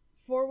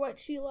for what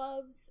she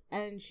loves,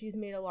 and she's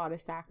made a lot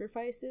of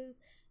sacrifices,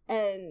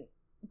 and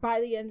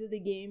by the end of the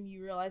game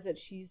you realize that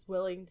she's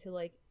willing to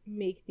like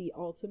make the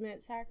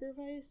ultimate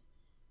sacrifice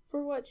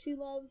for what she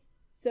loves.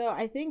 So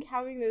I think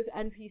having those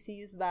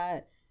NPCs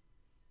that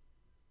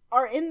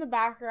are in the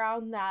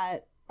background,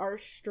 that are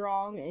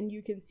strong, and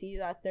you can see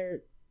that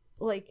they're,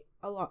 like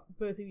a lot,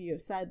 both of you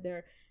have said,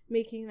 they're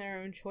making their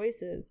own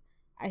choices,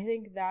 I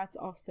think that's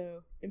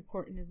also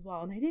important as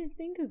well. And I didn't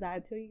think of that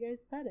until you guys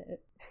said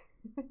it.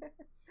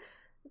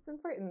 It's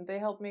important. They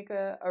help make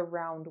a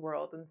round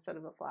world instead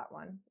of a flat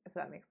one, if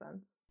that makes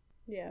sense.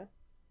 Yeah.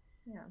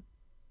 Yeah.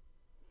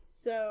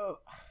 So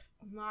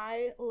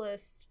my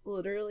list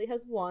literally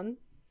has one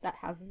that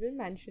hasn't been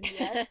mentioned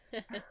yet.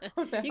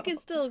 Oh, no. You can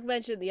still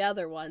mention the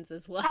other ones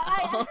as well.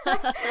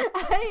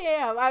 I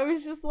am. I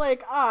was just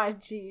like,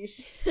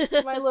 geesh.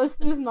 My list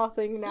is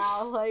nothing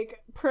now.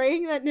 Like,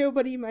 praying that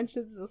nobody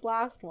mentions this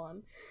last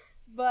one.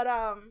 But,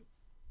 I'm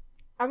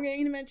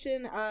going to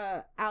mention,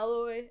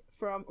 Aloy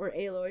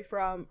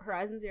from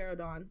Horizon Zero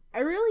Dawn. I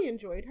really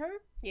enjoyed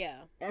her.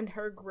 Yeah. And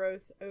her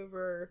growth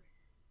over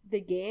the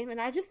game,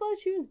 and I just thought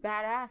she was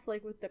badass,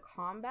 like with the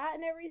combat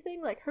and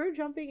everything, like her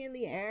jumping in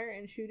the air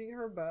and shooting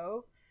her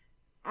bow.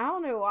 I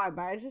don't know why,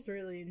 but I just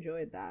really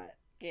enjoyed that.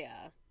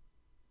 Yeah.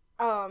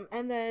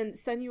 And then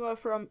Senua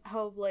from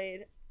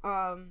Hellblade,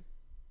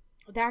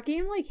 that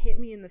game like hit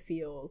me in the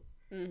feels.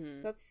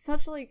 Mm-hmm. That's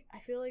such like, I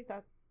feel like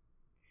that's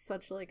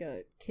such like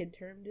a kid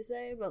term to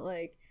say, but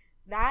like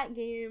that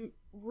game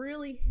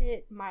really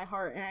hit my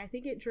heart, and I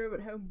think it drove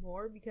it home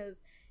more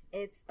because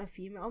it's a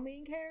female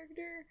main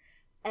character.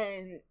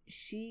 And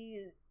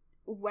she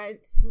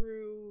went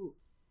through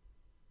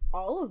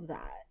all of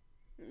that.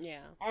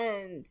 Yeah.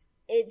 And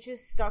it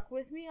just stuck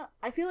with me.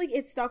 I feel like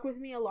it stuck with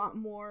me a lot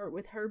more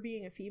with her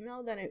being a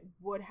female than it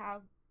would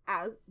have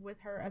as with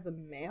her as a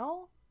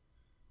male.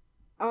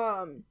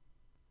 And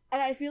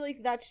I feel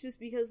like that's just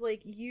because,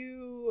 like,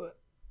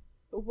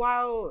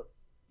 while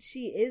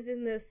she is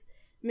in this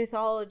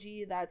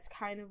mythology that's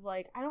kind of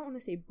like, I don't want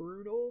to say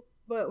brutal,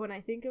 but when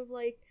I think of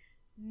like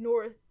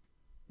North,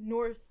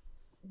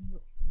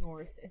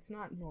 it's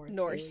not North.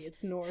 Norse.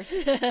 It's Norse.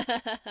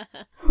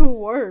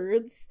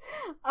 Words.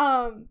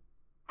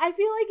 I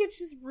feel like it's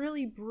just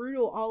really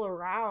brutal all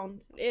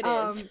around. It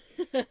is.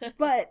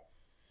 But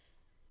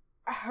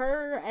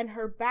her and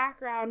her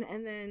background,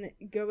 and then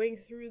going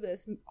through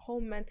this whole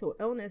mental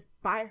illness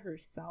by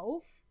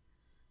herself,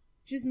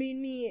 just made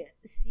me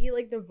see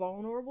like the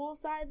vulnerable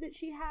side that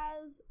she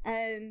has,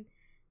 and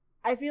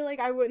I feel like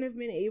I wouldn't have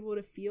been able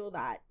to feel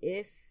that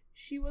if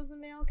she was a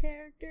male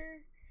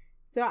character.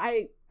 So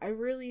I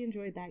really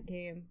enjoyed that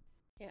game.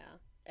 Yeah.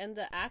 And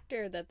the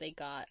actor that they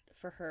got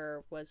for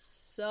her was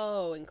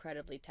so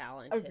incredibly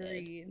talented.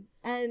 Agreed.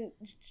 And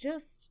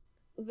just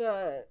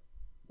the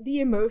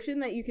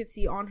emotion that you could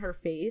see on her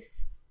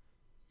face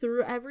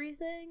through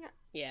everything.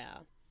 Yeah.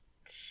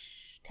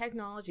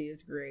 Technology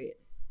is great.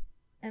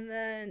 And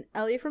then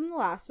Ellie from The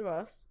Last of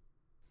Us.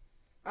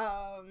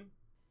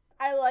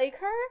 I like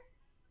her,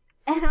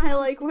 and I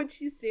like what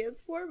she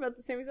stands for, but at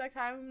the same exact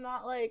time,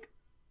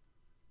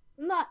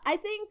 I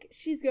think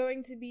she's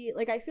going to be,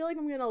 like, I feel like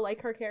I'm going to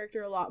like her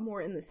character a lot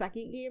more in the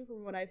second game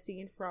from what I've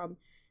seen from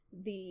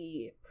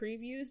the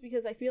previews,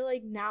 because I feel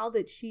like now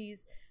that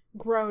she's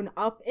grown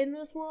up in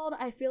this world,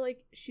 I feel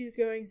like she's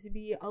going to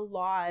be a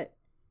lot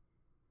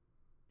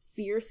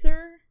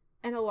fiercer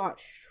and a lot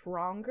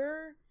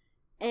stronger,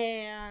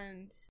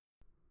 and,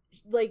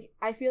 like,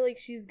 I feel like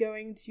she's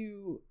going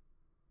to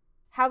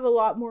have a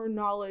lot more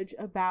knowledge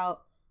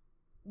about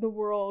the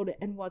world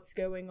and what's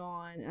going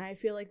on, and I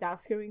feel like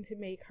that's going to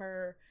make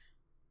her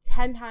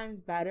 10 times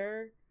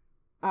better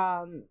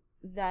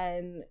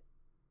than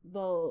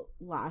The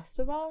Last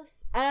of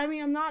Us. And I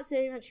mean, I'm not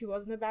saying that she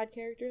wasn't a bad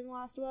character in The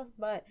Last of Us,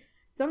 but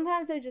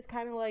sometimes I just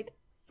kind of like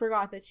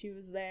forgot that she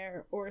was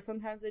there, or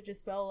sometimes it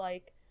just felt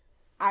like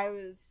I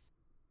was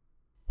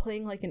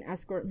playing like an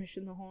escort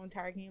mission the whole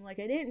entire game. Like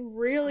I didn't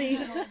really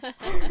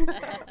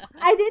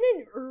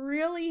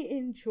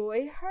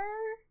enjoy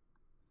her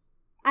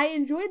I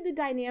enjoyed the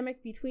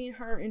dynamic between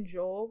her and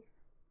Joel,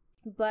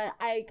 but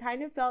I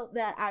kind of felt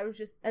that I was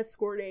just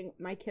escorting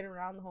my kid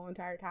around the whole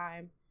entire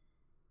time,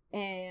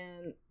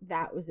 and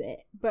that was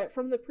it. But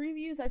from the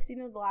previews I've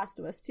seen of The Last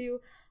of Us 2,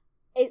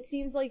 it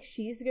seems like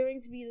she's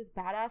going to be this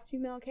badass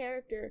female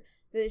character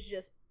that is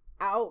just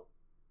out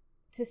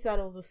to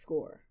settle the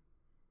score.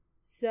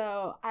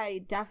 So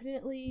I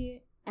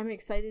definitely am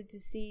excited to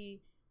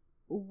see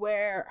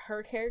where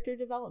her character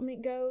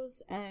development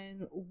goes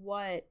and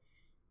what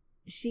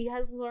she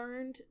has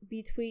learned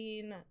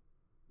between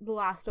The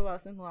Last of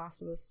Us and The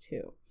Last of Us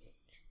 2.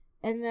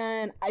 And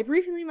then I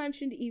briefly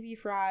mentioned Evie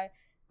Fry.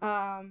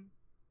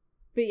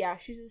 But yeah,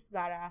 she's just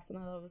badass, and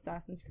I love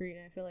Assassin's Creed,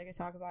 and I feel like I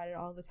talk about it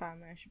all the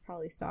time, and I should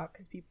probably stop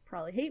because people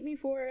probably hate me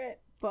for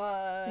it.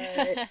 But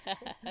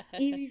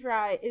Evie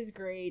Fry is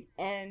great,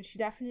 and she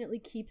definitely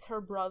keeps her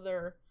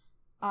brother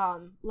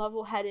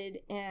level-headed,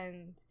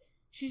 and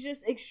she's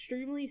just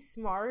extremely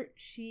smart.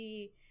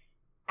 She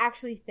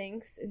actually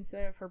thinks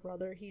instead of her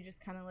brother. He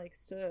just kind of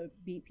likes to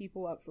beat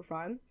people up for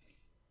fun.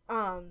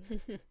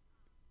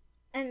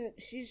 And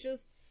she's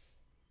just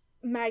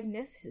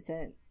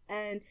magnificent.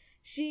 And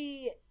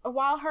she,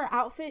 while her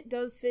outfit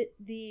does fit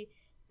the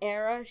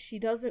era, she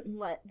doesn't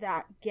let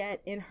that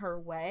get in her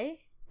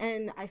way.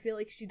 And I feel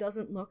like she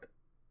doesn't look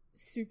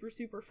super,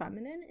 super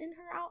feminine in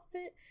her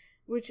outfit,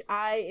 which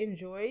I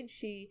enjoyed.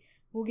 She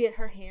will get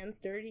her hands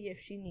dirty if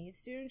she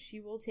needs to, and she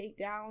will take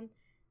down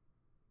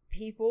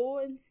people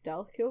and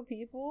stealth kill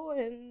people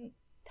and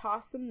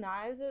toss some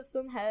knives at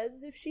some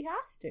heads if she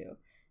has to.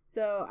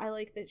 So I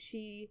like that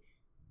she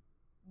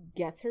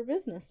gets her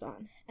business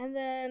done. And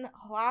then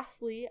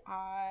lastly,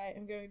 I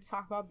am going to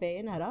talk about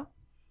Bayonetta.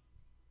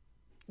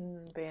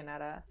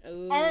 Bayonetta.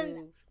 Ooh,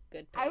 and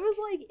good pick. I was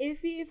like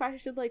iffy if I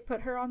should like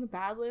put her on the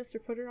bad list or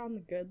put her on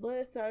the good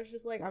list. I was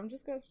just like, I'm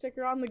just gonna stick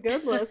her on the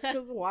good list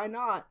because why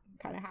not? I'm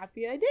kind of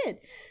happy I did.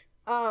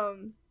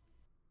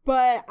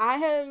 But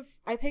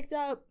I picked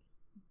up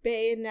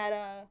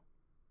Bayonetta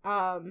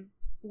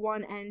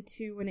 1 and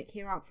 2 when it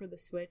came out for the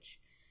Switch,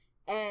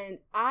 and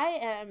I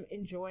am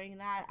enjoying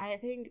that. I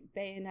think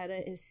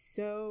Bayonetta is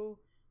so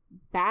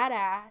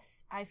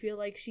badass. I feel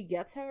like she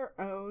gets her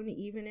own,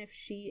 even if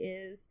she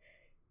is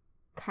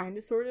kind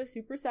of sort of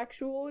super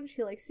sexual and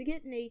she likes to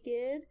get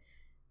naked.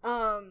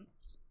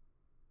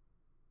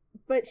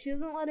 But she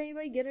doesn't let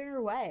anybody get in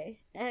her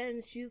way.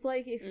 And she's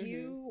like, if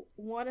you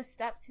want to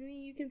step to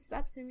me, you can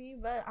step to me,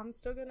 but I'm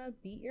still gonna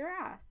beat your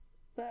ass.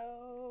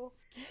 So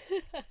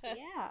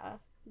yeah,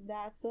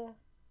 that's a...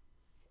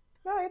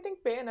 No, I think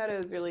Bayonetta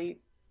is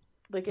really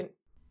like an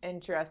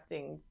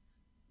interesting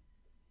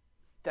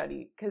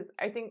study, because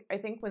I think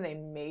when they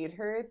made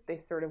her, they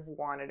sort of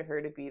wanted her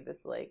to be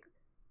this like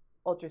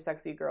ultra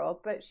sexy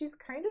girl, but she's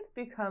kind of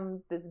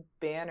become this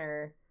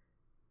banner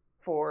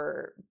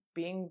for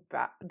being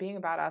a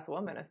badass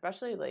woman,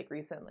 especially like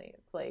recently.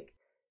 It's like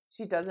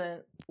she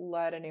doesn't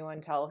let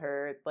anyone tell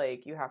her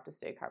like you have to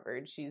stay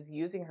covered. She's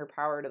using her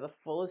power to the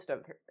fullest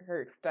of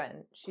her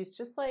extent. She's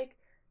just like,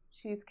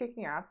 she's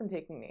kicking ass and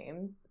taking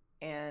names,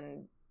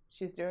 and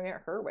she's doing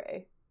it her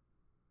way.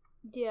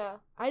 Yeah,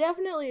 I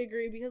definitely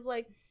agree, because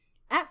like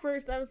at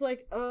first I was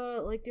like,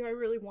 do I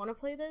really want to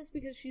play this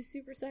because she's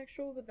super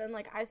sexual? But then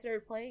like I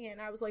started playing it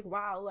and I was like,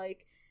 wow,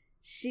 like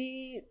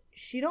she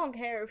don't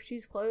care if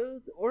she's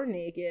clothed or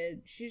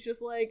naked. She's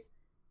just like,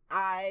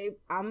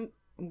 I'm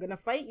gonna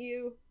fight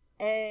you,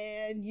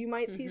 and you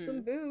might see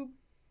some boob,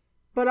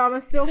 but I'm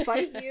gonna still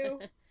fight you.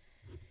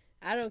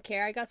 I don't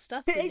care, I got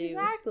stuff to do.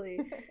 Exactly.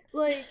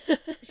 Like,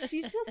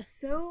 she's just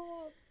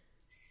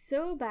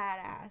so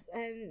badass,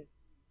 and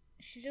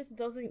she just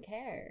doesn't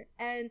care.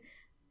 And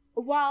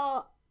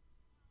while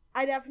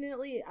I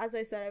definitely, as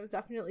I said, I was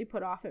definitely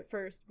put off at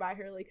first by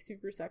her like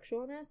super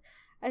sexualness,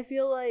 I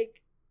feel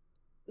like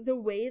the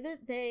way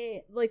that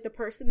they, like the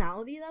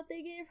personality that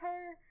they gave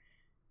her,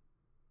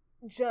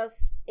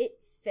 just, it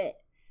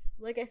fits.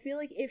 Like, I feel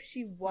like if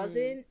she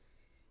wasn't,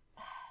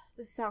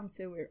 this sounds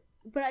so weird,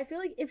 but I feel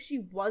like if she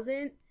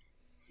wasn't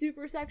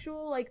super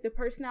sexual, like the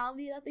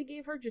personality that they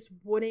gave her just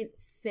wouldn't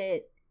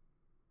fit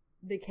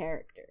the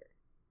character.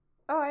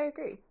 Oh, I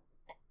agree.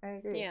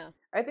 Yeah.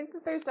 I think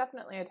that there's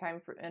definitely a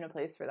time and a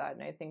place for that,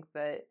 and I think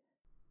that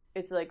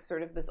it's like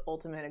sort of this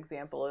ultimate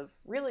example of,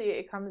 really,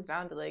 it comes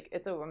down to like,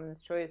 it's a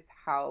woman's choice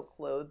how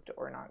clothed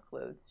or not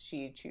clothed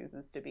she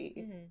chooses to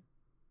be.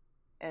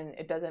 And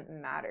it doesn't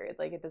matter.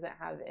 Like, it doesn't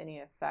have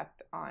any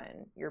effect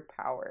on your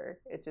power.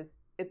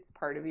 It's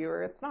part of you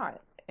or it's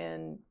not.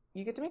 And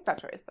you get to make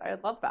that choice. I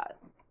love that.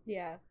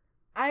 Yeah.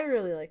 I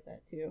really like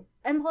that too.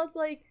 And plus,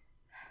 like,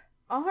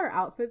 all her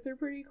outfits are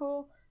pretty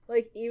cool.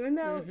 Like, even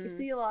though you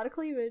see a lot of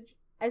cleavage,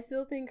 I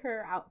still think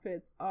her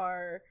outfits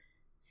are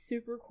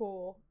super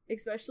cool.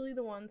 Especially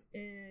the ones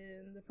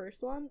in the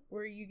first one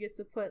where you get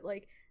to put,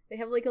 like, they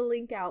have like a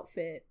Link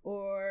outfit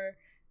or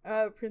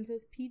a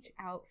Princess Peach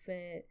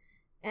outfit.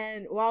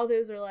 And while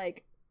those are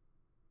like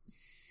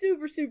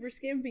super, super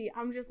skimpy,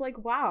 I'm just like,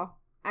 wow,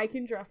 I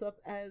can dress up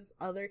as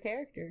other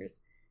characters.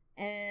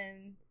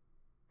 And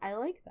I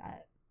like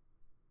that.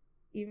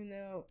 Even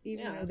though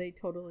they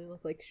totally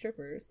look like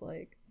strippers,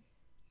 like,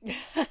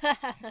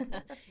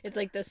 It's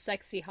like the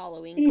sexy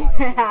Halloween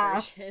costume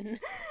version.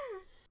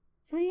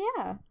 But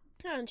yeah.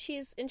 Oh, and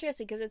she's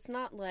interesting because it's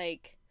not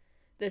like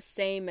the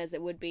same as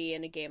it would be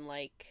in a game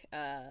like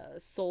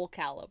Soul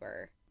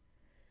Calibur,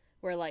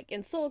 where like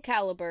in Soul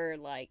Calibur,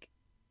 like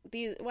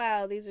these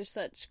are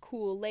such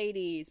cool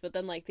ladies, but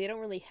then like they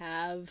don't really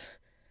have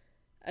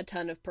a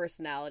ton of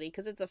personality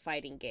because it's a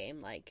fighting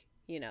game. Like,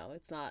 you know,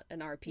 it's not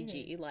an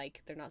RPG.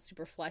 Like, they're not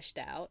super fleshed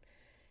out.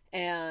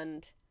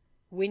 And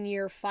when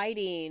you're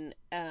fighting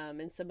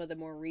in some of the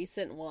more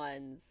recent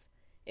ones,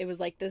 it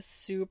was like this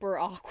super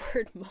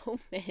awkward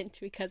moment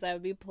because I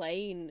would be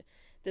playing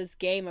this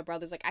game. My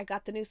brother's like, I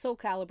got the new Soul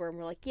Calibur, and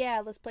we're like,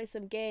 yeah, let's play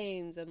some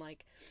games. And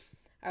like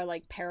our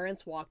like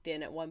parents walked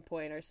in at one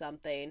point or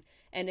something,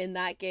 and in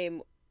that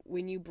game,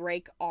 when you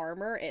break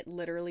armor, it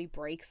literally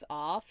breaks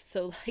off.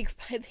 So like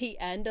by the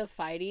end of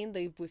fighting,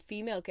 the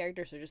female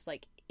characters are just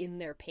like in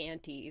their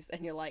panties,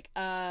 and you're like,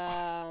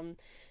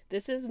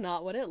 this is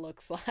not what it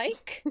looks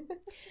like.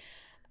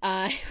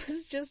 I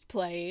was just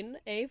playing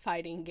a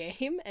fighting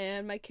game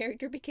and my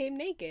character became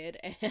naked,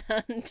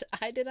 and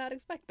I did not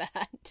expect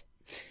that.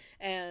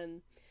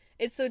 And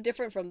it's so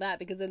different from that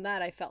because in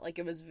that I felt like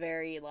it was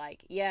very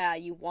like, yeah,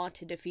 you want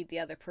to defeat the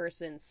other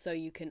person so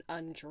you can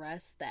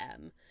undress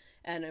them.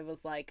 And it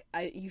was like,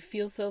 you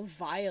feel so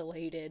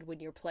violated when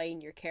you're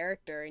playing your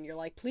character and you're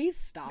like, please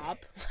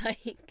stop.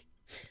 Like,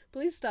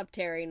 please stop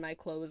tearing my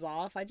clothes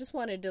off. I just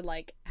wanted to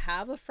like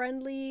have a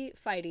friendly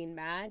fighting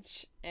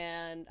match,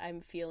 and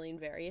I'm feeling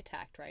very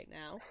attacked right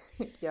now.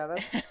 Yeah,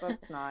 that's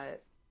not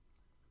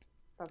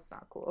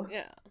cool.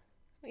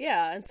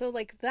 Yeah, and so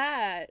like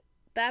that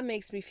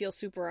makes me feel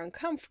super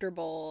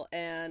uncomfortable,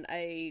 and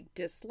I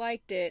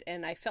disliked it,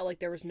 and I felt like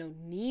there was no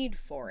need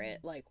for it.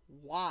 Like,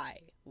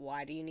 why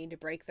do you need to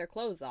break their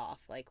clothes off?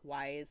 Like,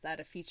 why is that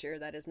a feature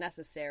that is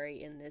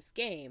necessary in this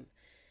game?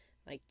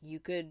 Like, you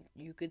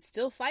could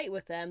still fight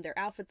with them. Their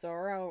outfits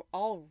are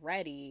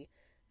already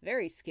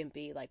very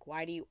skimpy. Like,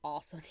 why do you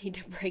also need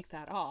to break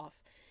that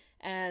off?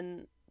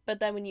 But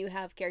then when you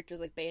have characters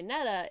like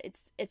Bayonetta,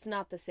 it's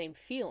not the same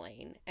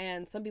feeling.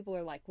 And some people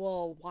are like,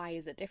 well, why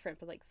is it different?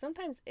 But like,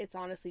 sometimes it's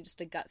honestly just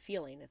a gut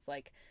feeling. It's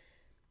like,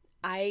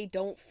 I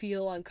don't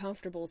feel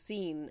uncomfortable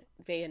seeing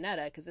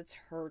Bayonetta because it's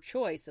her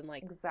choice. And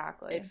like,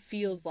 exactly, it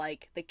feels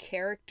like the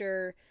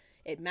character,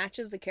 it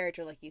matches the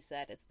character, like you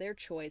said. It's their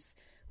choice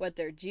what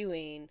they're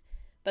doing.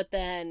 But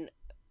then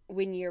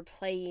when you're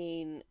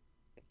playing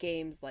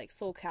games like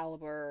Soul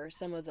Calibur or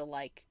some of the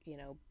like, you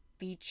know,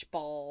 beach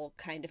ball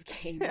kind of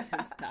games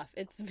and stuff,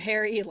 it's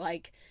very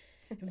like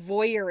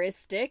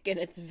voyeuristic, and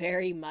it's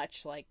very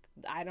much like,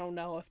 I don't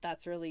know if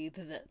that's really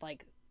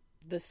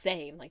the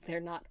same. Like, they're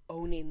not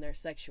owning their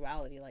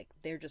sexuality, like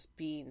they're just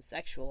being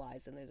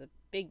sexualized, and there's a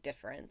big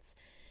difference.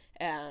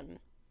 Yeah,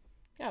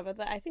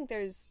 but I think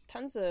there's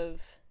tons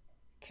of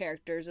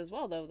characters as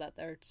well though that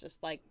they're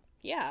just like,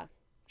 yeah,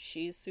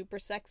 she's super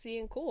sexy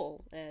and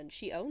cool and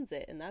she owns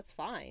it, and that's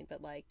fine,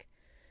 but like,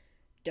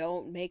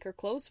 don't make her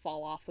clothes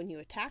fall off when you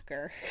attack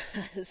her,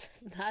 because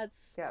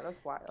that's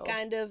wild,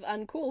 kind of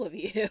uncool of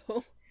you.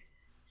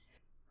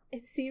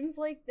 It seems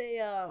like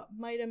they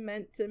might have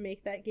meant to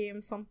make that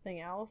game something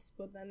else,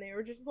 but then they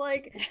were just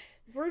like,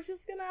 we're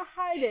just gonna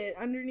hide it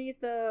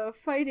underneath a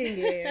fighting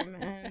game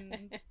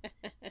and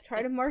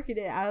try to market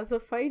it as a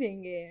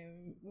fighting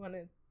game when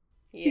it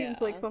seems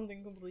like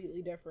something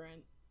completely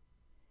different.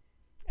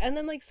 And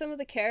then like some of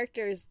the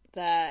characters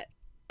that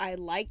I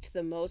liked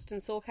the most in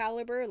Soul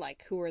Calibur,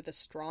 like who are the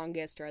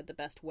strongest or had the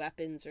best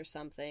weapons or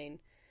something,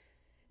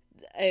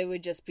 it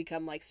would just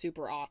become like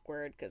super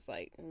awkward because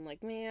like, I'm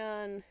like,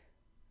 man,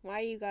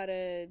 why you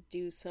gotta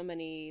do so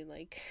many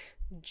like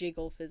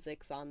jiggle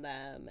physics on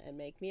them and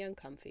make me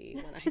uncomfy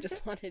when I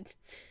just wanted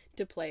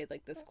to play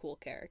like this cool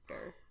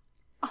character.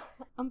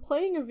 I'm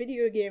playing a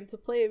video game to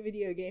play a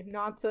video game,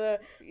 not to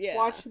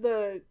watch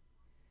the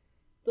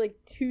like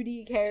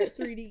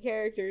 3D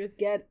characters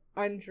get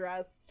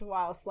undressed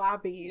while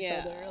slapping each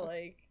other.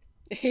 Like,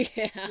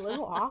 a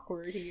little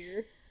awkward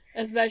here.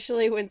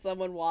 Especially when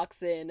someone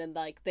walks in and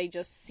like they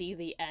just see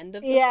the end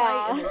of the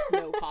fight and there's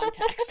no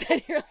context,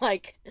 and you're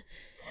like,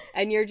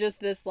 and you're just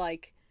this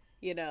like,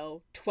 you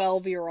know,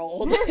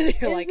 12-year-old, and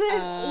you're like,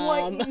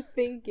 what you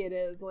think it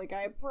is? Like,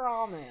 I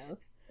promise.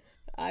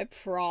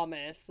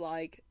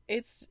 Like,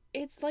 it's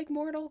like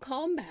Mortal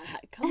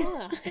Kombat. Come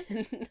on.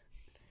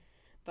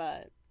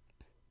 But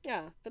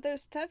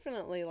there's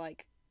definitely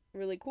like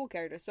really cool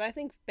characters. But I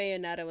think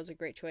Bayonetta was a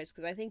great choice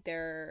because I think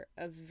they're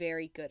a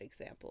very good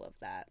example of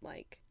that.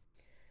 Like,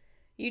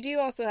 you do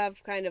also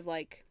have kind of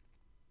like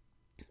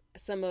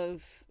some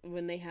of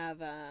when they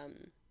have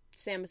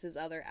Samus's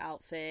other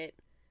outfit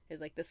is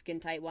like the skin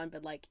tight one,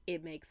 but like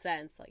it makes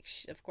sense. Like,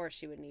 of course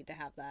she would need to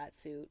have that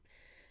suit,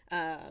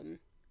 and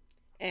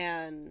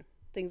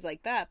things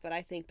like that. But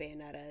I think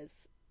Bayonetta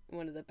is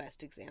one of the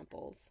best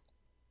examples.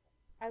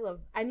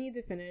 I need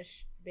to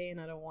finish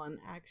Bayonetta 1,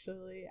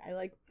 actually. I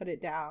like put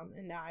it down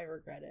and now I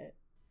regret it.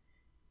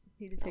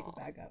 Need to pick it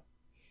back up.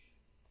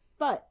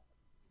 But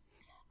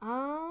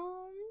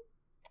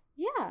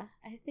yeah,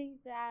 I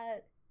think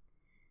that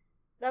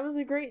that was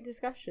a great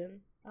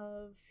discussion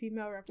of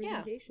female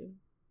representation.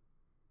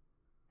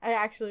 I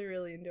actually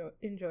really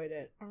enjoyed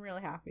it. I'm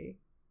really happy.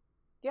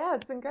 Yeah,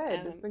 it's been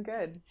good. It's been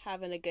good.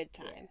 Having a good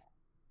time.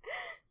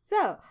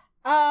 So,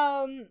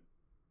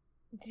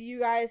 do you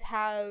guys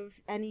have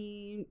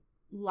any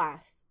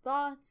last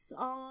thoughts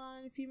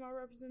on female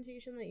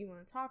representation that you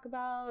want to talk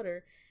about,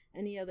 or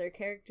any other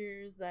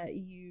characters that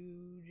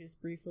you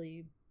just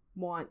briefly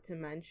want to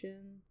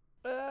mention?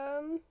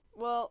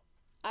 Well,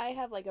 I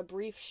have like a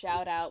brief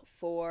shout out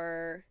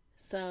for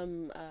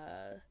some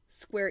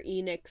Square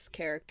Enix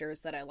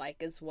characters that I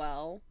like as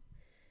well,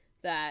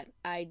 that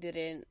I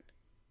didn't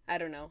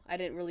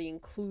really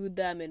include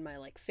them in my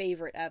like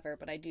favorite ever,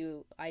 but I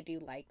do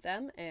like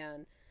them,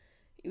 and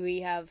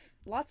we have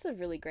lots of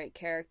really great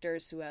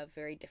characters who have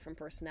very different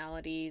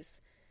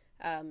personalities.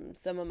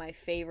 Some of my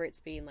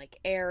favorites being like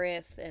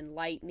Aerith and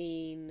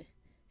Lightning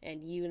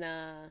and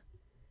Yuna,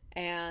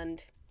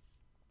 and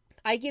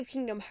I give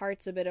Kingdom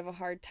Hearts a bit of a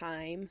hard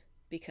time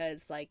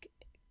because like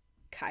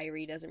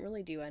Kairi doesn't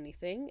really do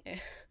anything,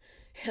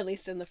 at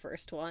least in the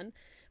first one,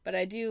 but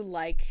I do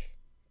like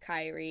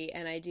Kairi,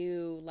 and I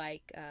do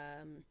like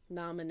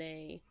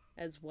Naminé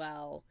as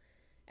well,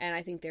 and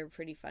I think they're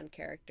pretty fun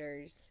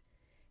characters.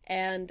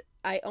 And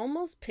I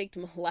almost picked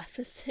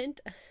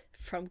Maleficent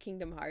from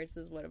Kingdom Hearts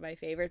as one of my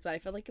favorites, but I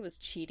felt like it was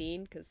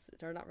cheating because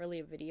they're not really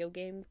a video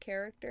game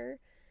character.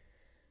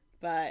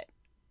 But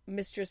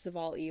Mistress of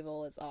All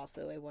Evil is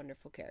also a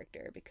wonderful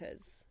character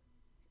because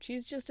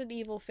she's just an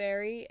evil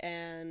fairy,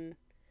 and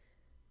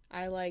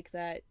I like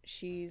that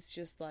she's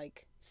just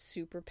like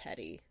super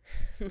petty.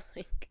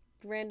 Like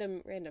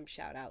random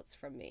shout outs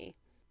from me.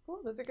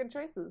 Cool, those are good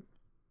choices.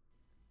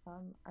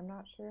 I'm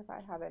not sure if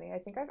I have any. I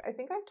think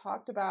I've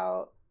talked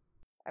about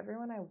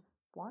everyone I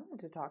wanted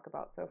to talk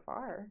about so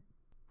far.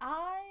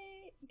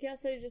 I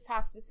guess I just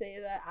have to say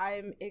that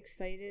I'm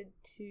excited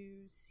to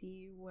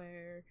see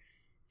where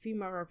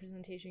female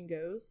representation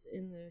goes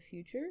in the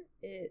future.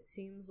 It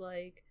seems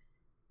like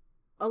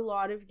a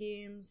lot of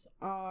games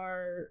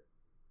are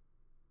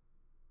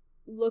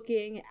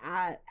looking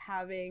at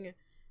having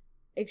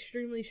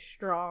extremely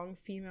strong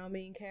female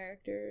main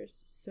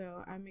characters,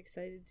 so I'm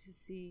excited to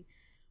see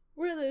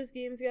where those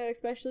games go,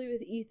 especially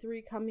with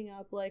E3 coming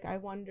up. Like, I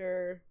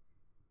wonder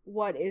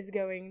what is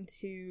going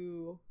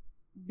to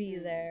be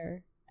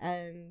there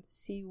and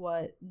see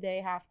what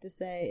they have to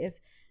say. If,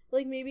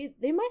 like, maybe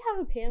they might have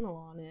a panel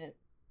on it.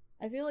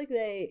 I feel like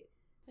they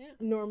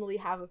normally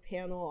have a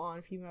panel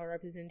on female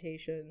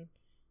representation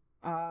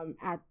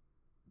at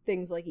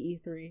things like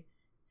E3.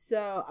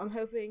 So I'm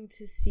hoping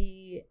to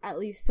see at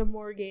least some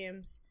more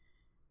games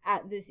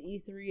at this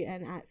E3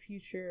 and at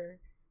future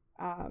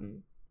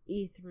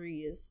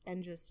E3s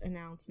and just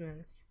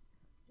announcements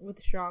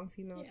with strong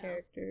female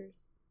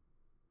characters.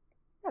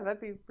 Yeah,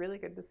 that'd be really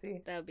good to see.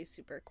 That would be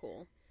super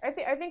cool. I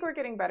think we're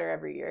getting better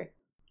every year.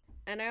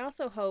 And I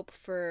also hope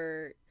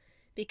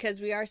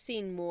because we are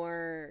seeing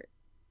more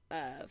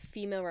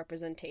female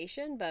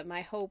representation, but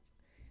my hope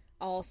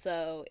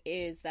also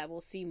is that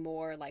we'll see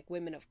more like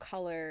women of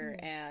color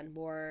and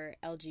more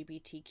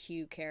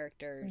LGBTQ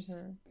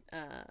characters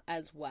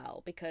as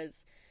well,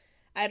 because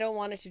I don't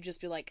want it to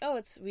just be like,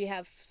 oh, we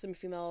have some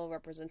female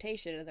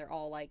representation and they're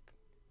all like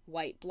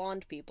white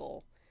blonde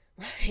people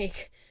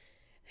like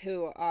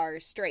who are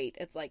straight.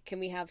 It's like, can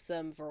we have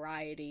some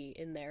variety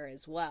in there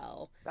as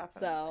well? Definitely.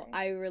 So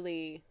I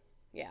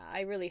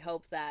really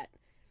hope that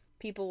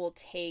people will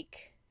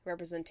take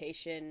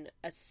representation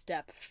a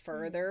step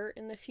further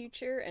in the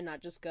future and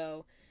not just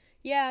go,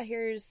 yeah,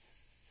 here's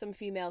some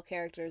female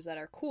characters that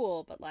are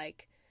cool, but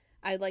like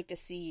I'd like to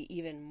see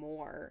even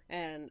more,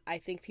 and I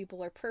think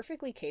people are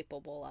perfectly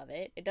capable of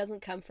it. It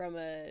doesn't come from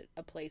a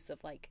place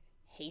of like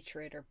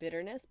hatred or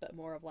bitterness, but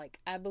more of like,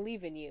 I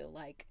believe in you,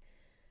 like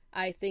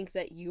I think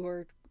that you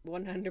are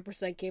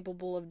 100%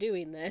 capable of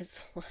doing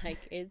this.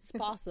 Like, it's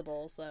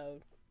possible,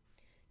 so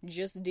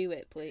just do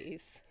it,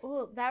 please.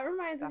 Well, that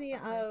reminds me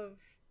of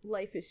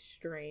Life is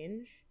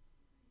Strange.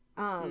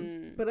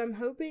 But I'm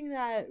hoping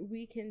that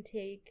we can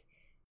take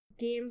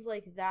games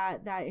like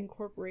that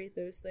incorporate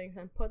those things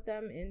and put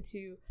them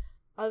into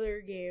other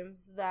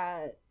games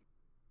that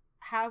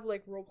have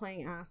like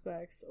role-playing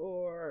aspects,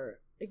 or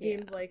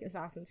games like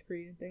Assassin's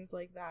Creed and things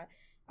like that.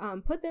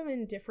 Put them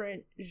in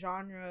different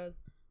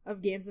genres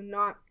of games and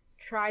not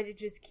try to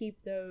just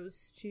keep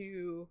those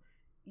to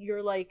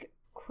your like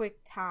quick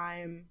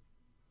time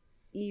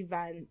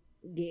event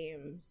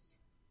games.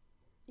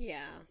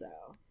 Yeah. So,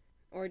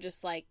 or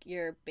just like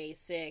your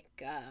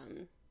basic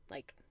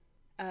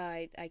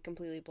I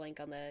completely blank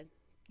on the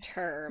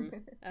term.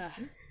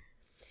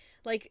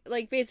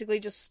 Like basically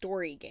just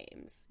story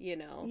games, you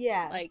know?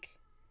 Yeah. Like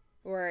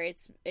where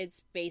it's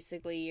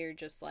basically you're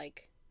just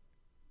like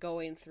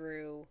going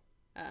through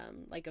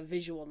like a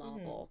visual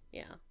novel.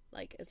 Yeah.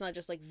 Like, it's not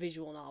just, like,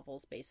 visual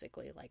novels,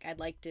 basically. Like,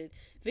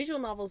 visual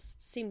novels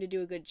seem to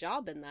do a good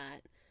job in that.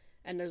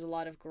 And there's a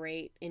lot of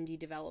great indie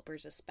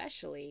developers,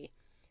 especially,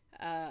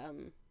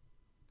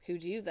 who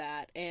do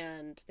that.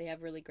 And they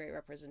have really great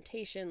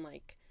representation.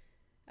 Like,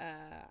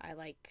 I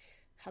like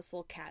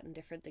Hustle Cat and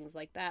different things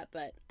like that,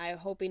 but I'm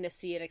hoping to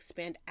see it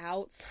expand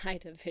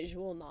outside of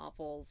visual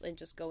novels and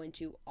just go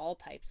into all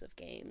types of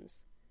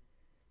games.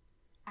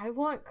 I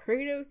want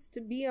Kratos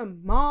to be a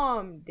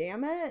mom,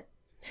 damn it.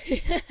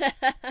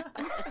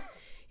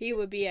 He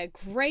would be a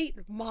great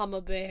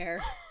mama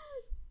bear.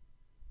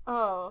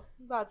 Oh,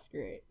 that's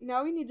great.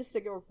 Now we need to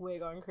stick a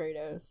wig on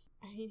Kratos.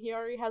 I mean, he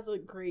already has a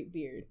great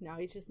beard. Now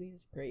he just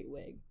needs a great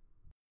wig.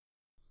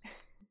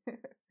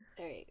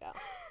 There you go.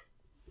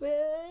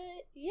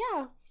 But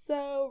yeah,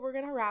 so we're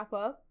gonna wrap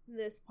up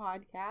this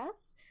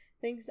podcast.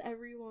 Thanks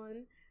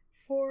everyone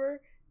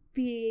for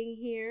being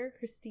here,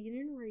 Christine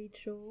and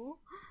Rachel.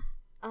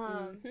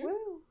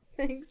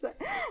 Thanks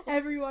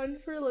everyone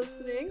for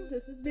listening.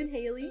 This has been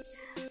Haley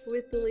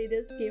with the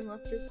latest Game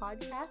Luster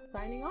podcast,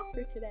 signing off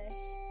for today.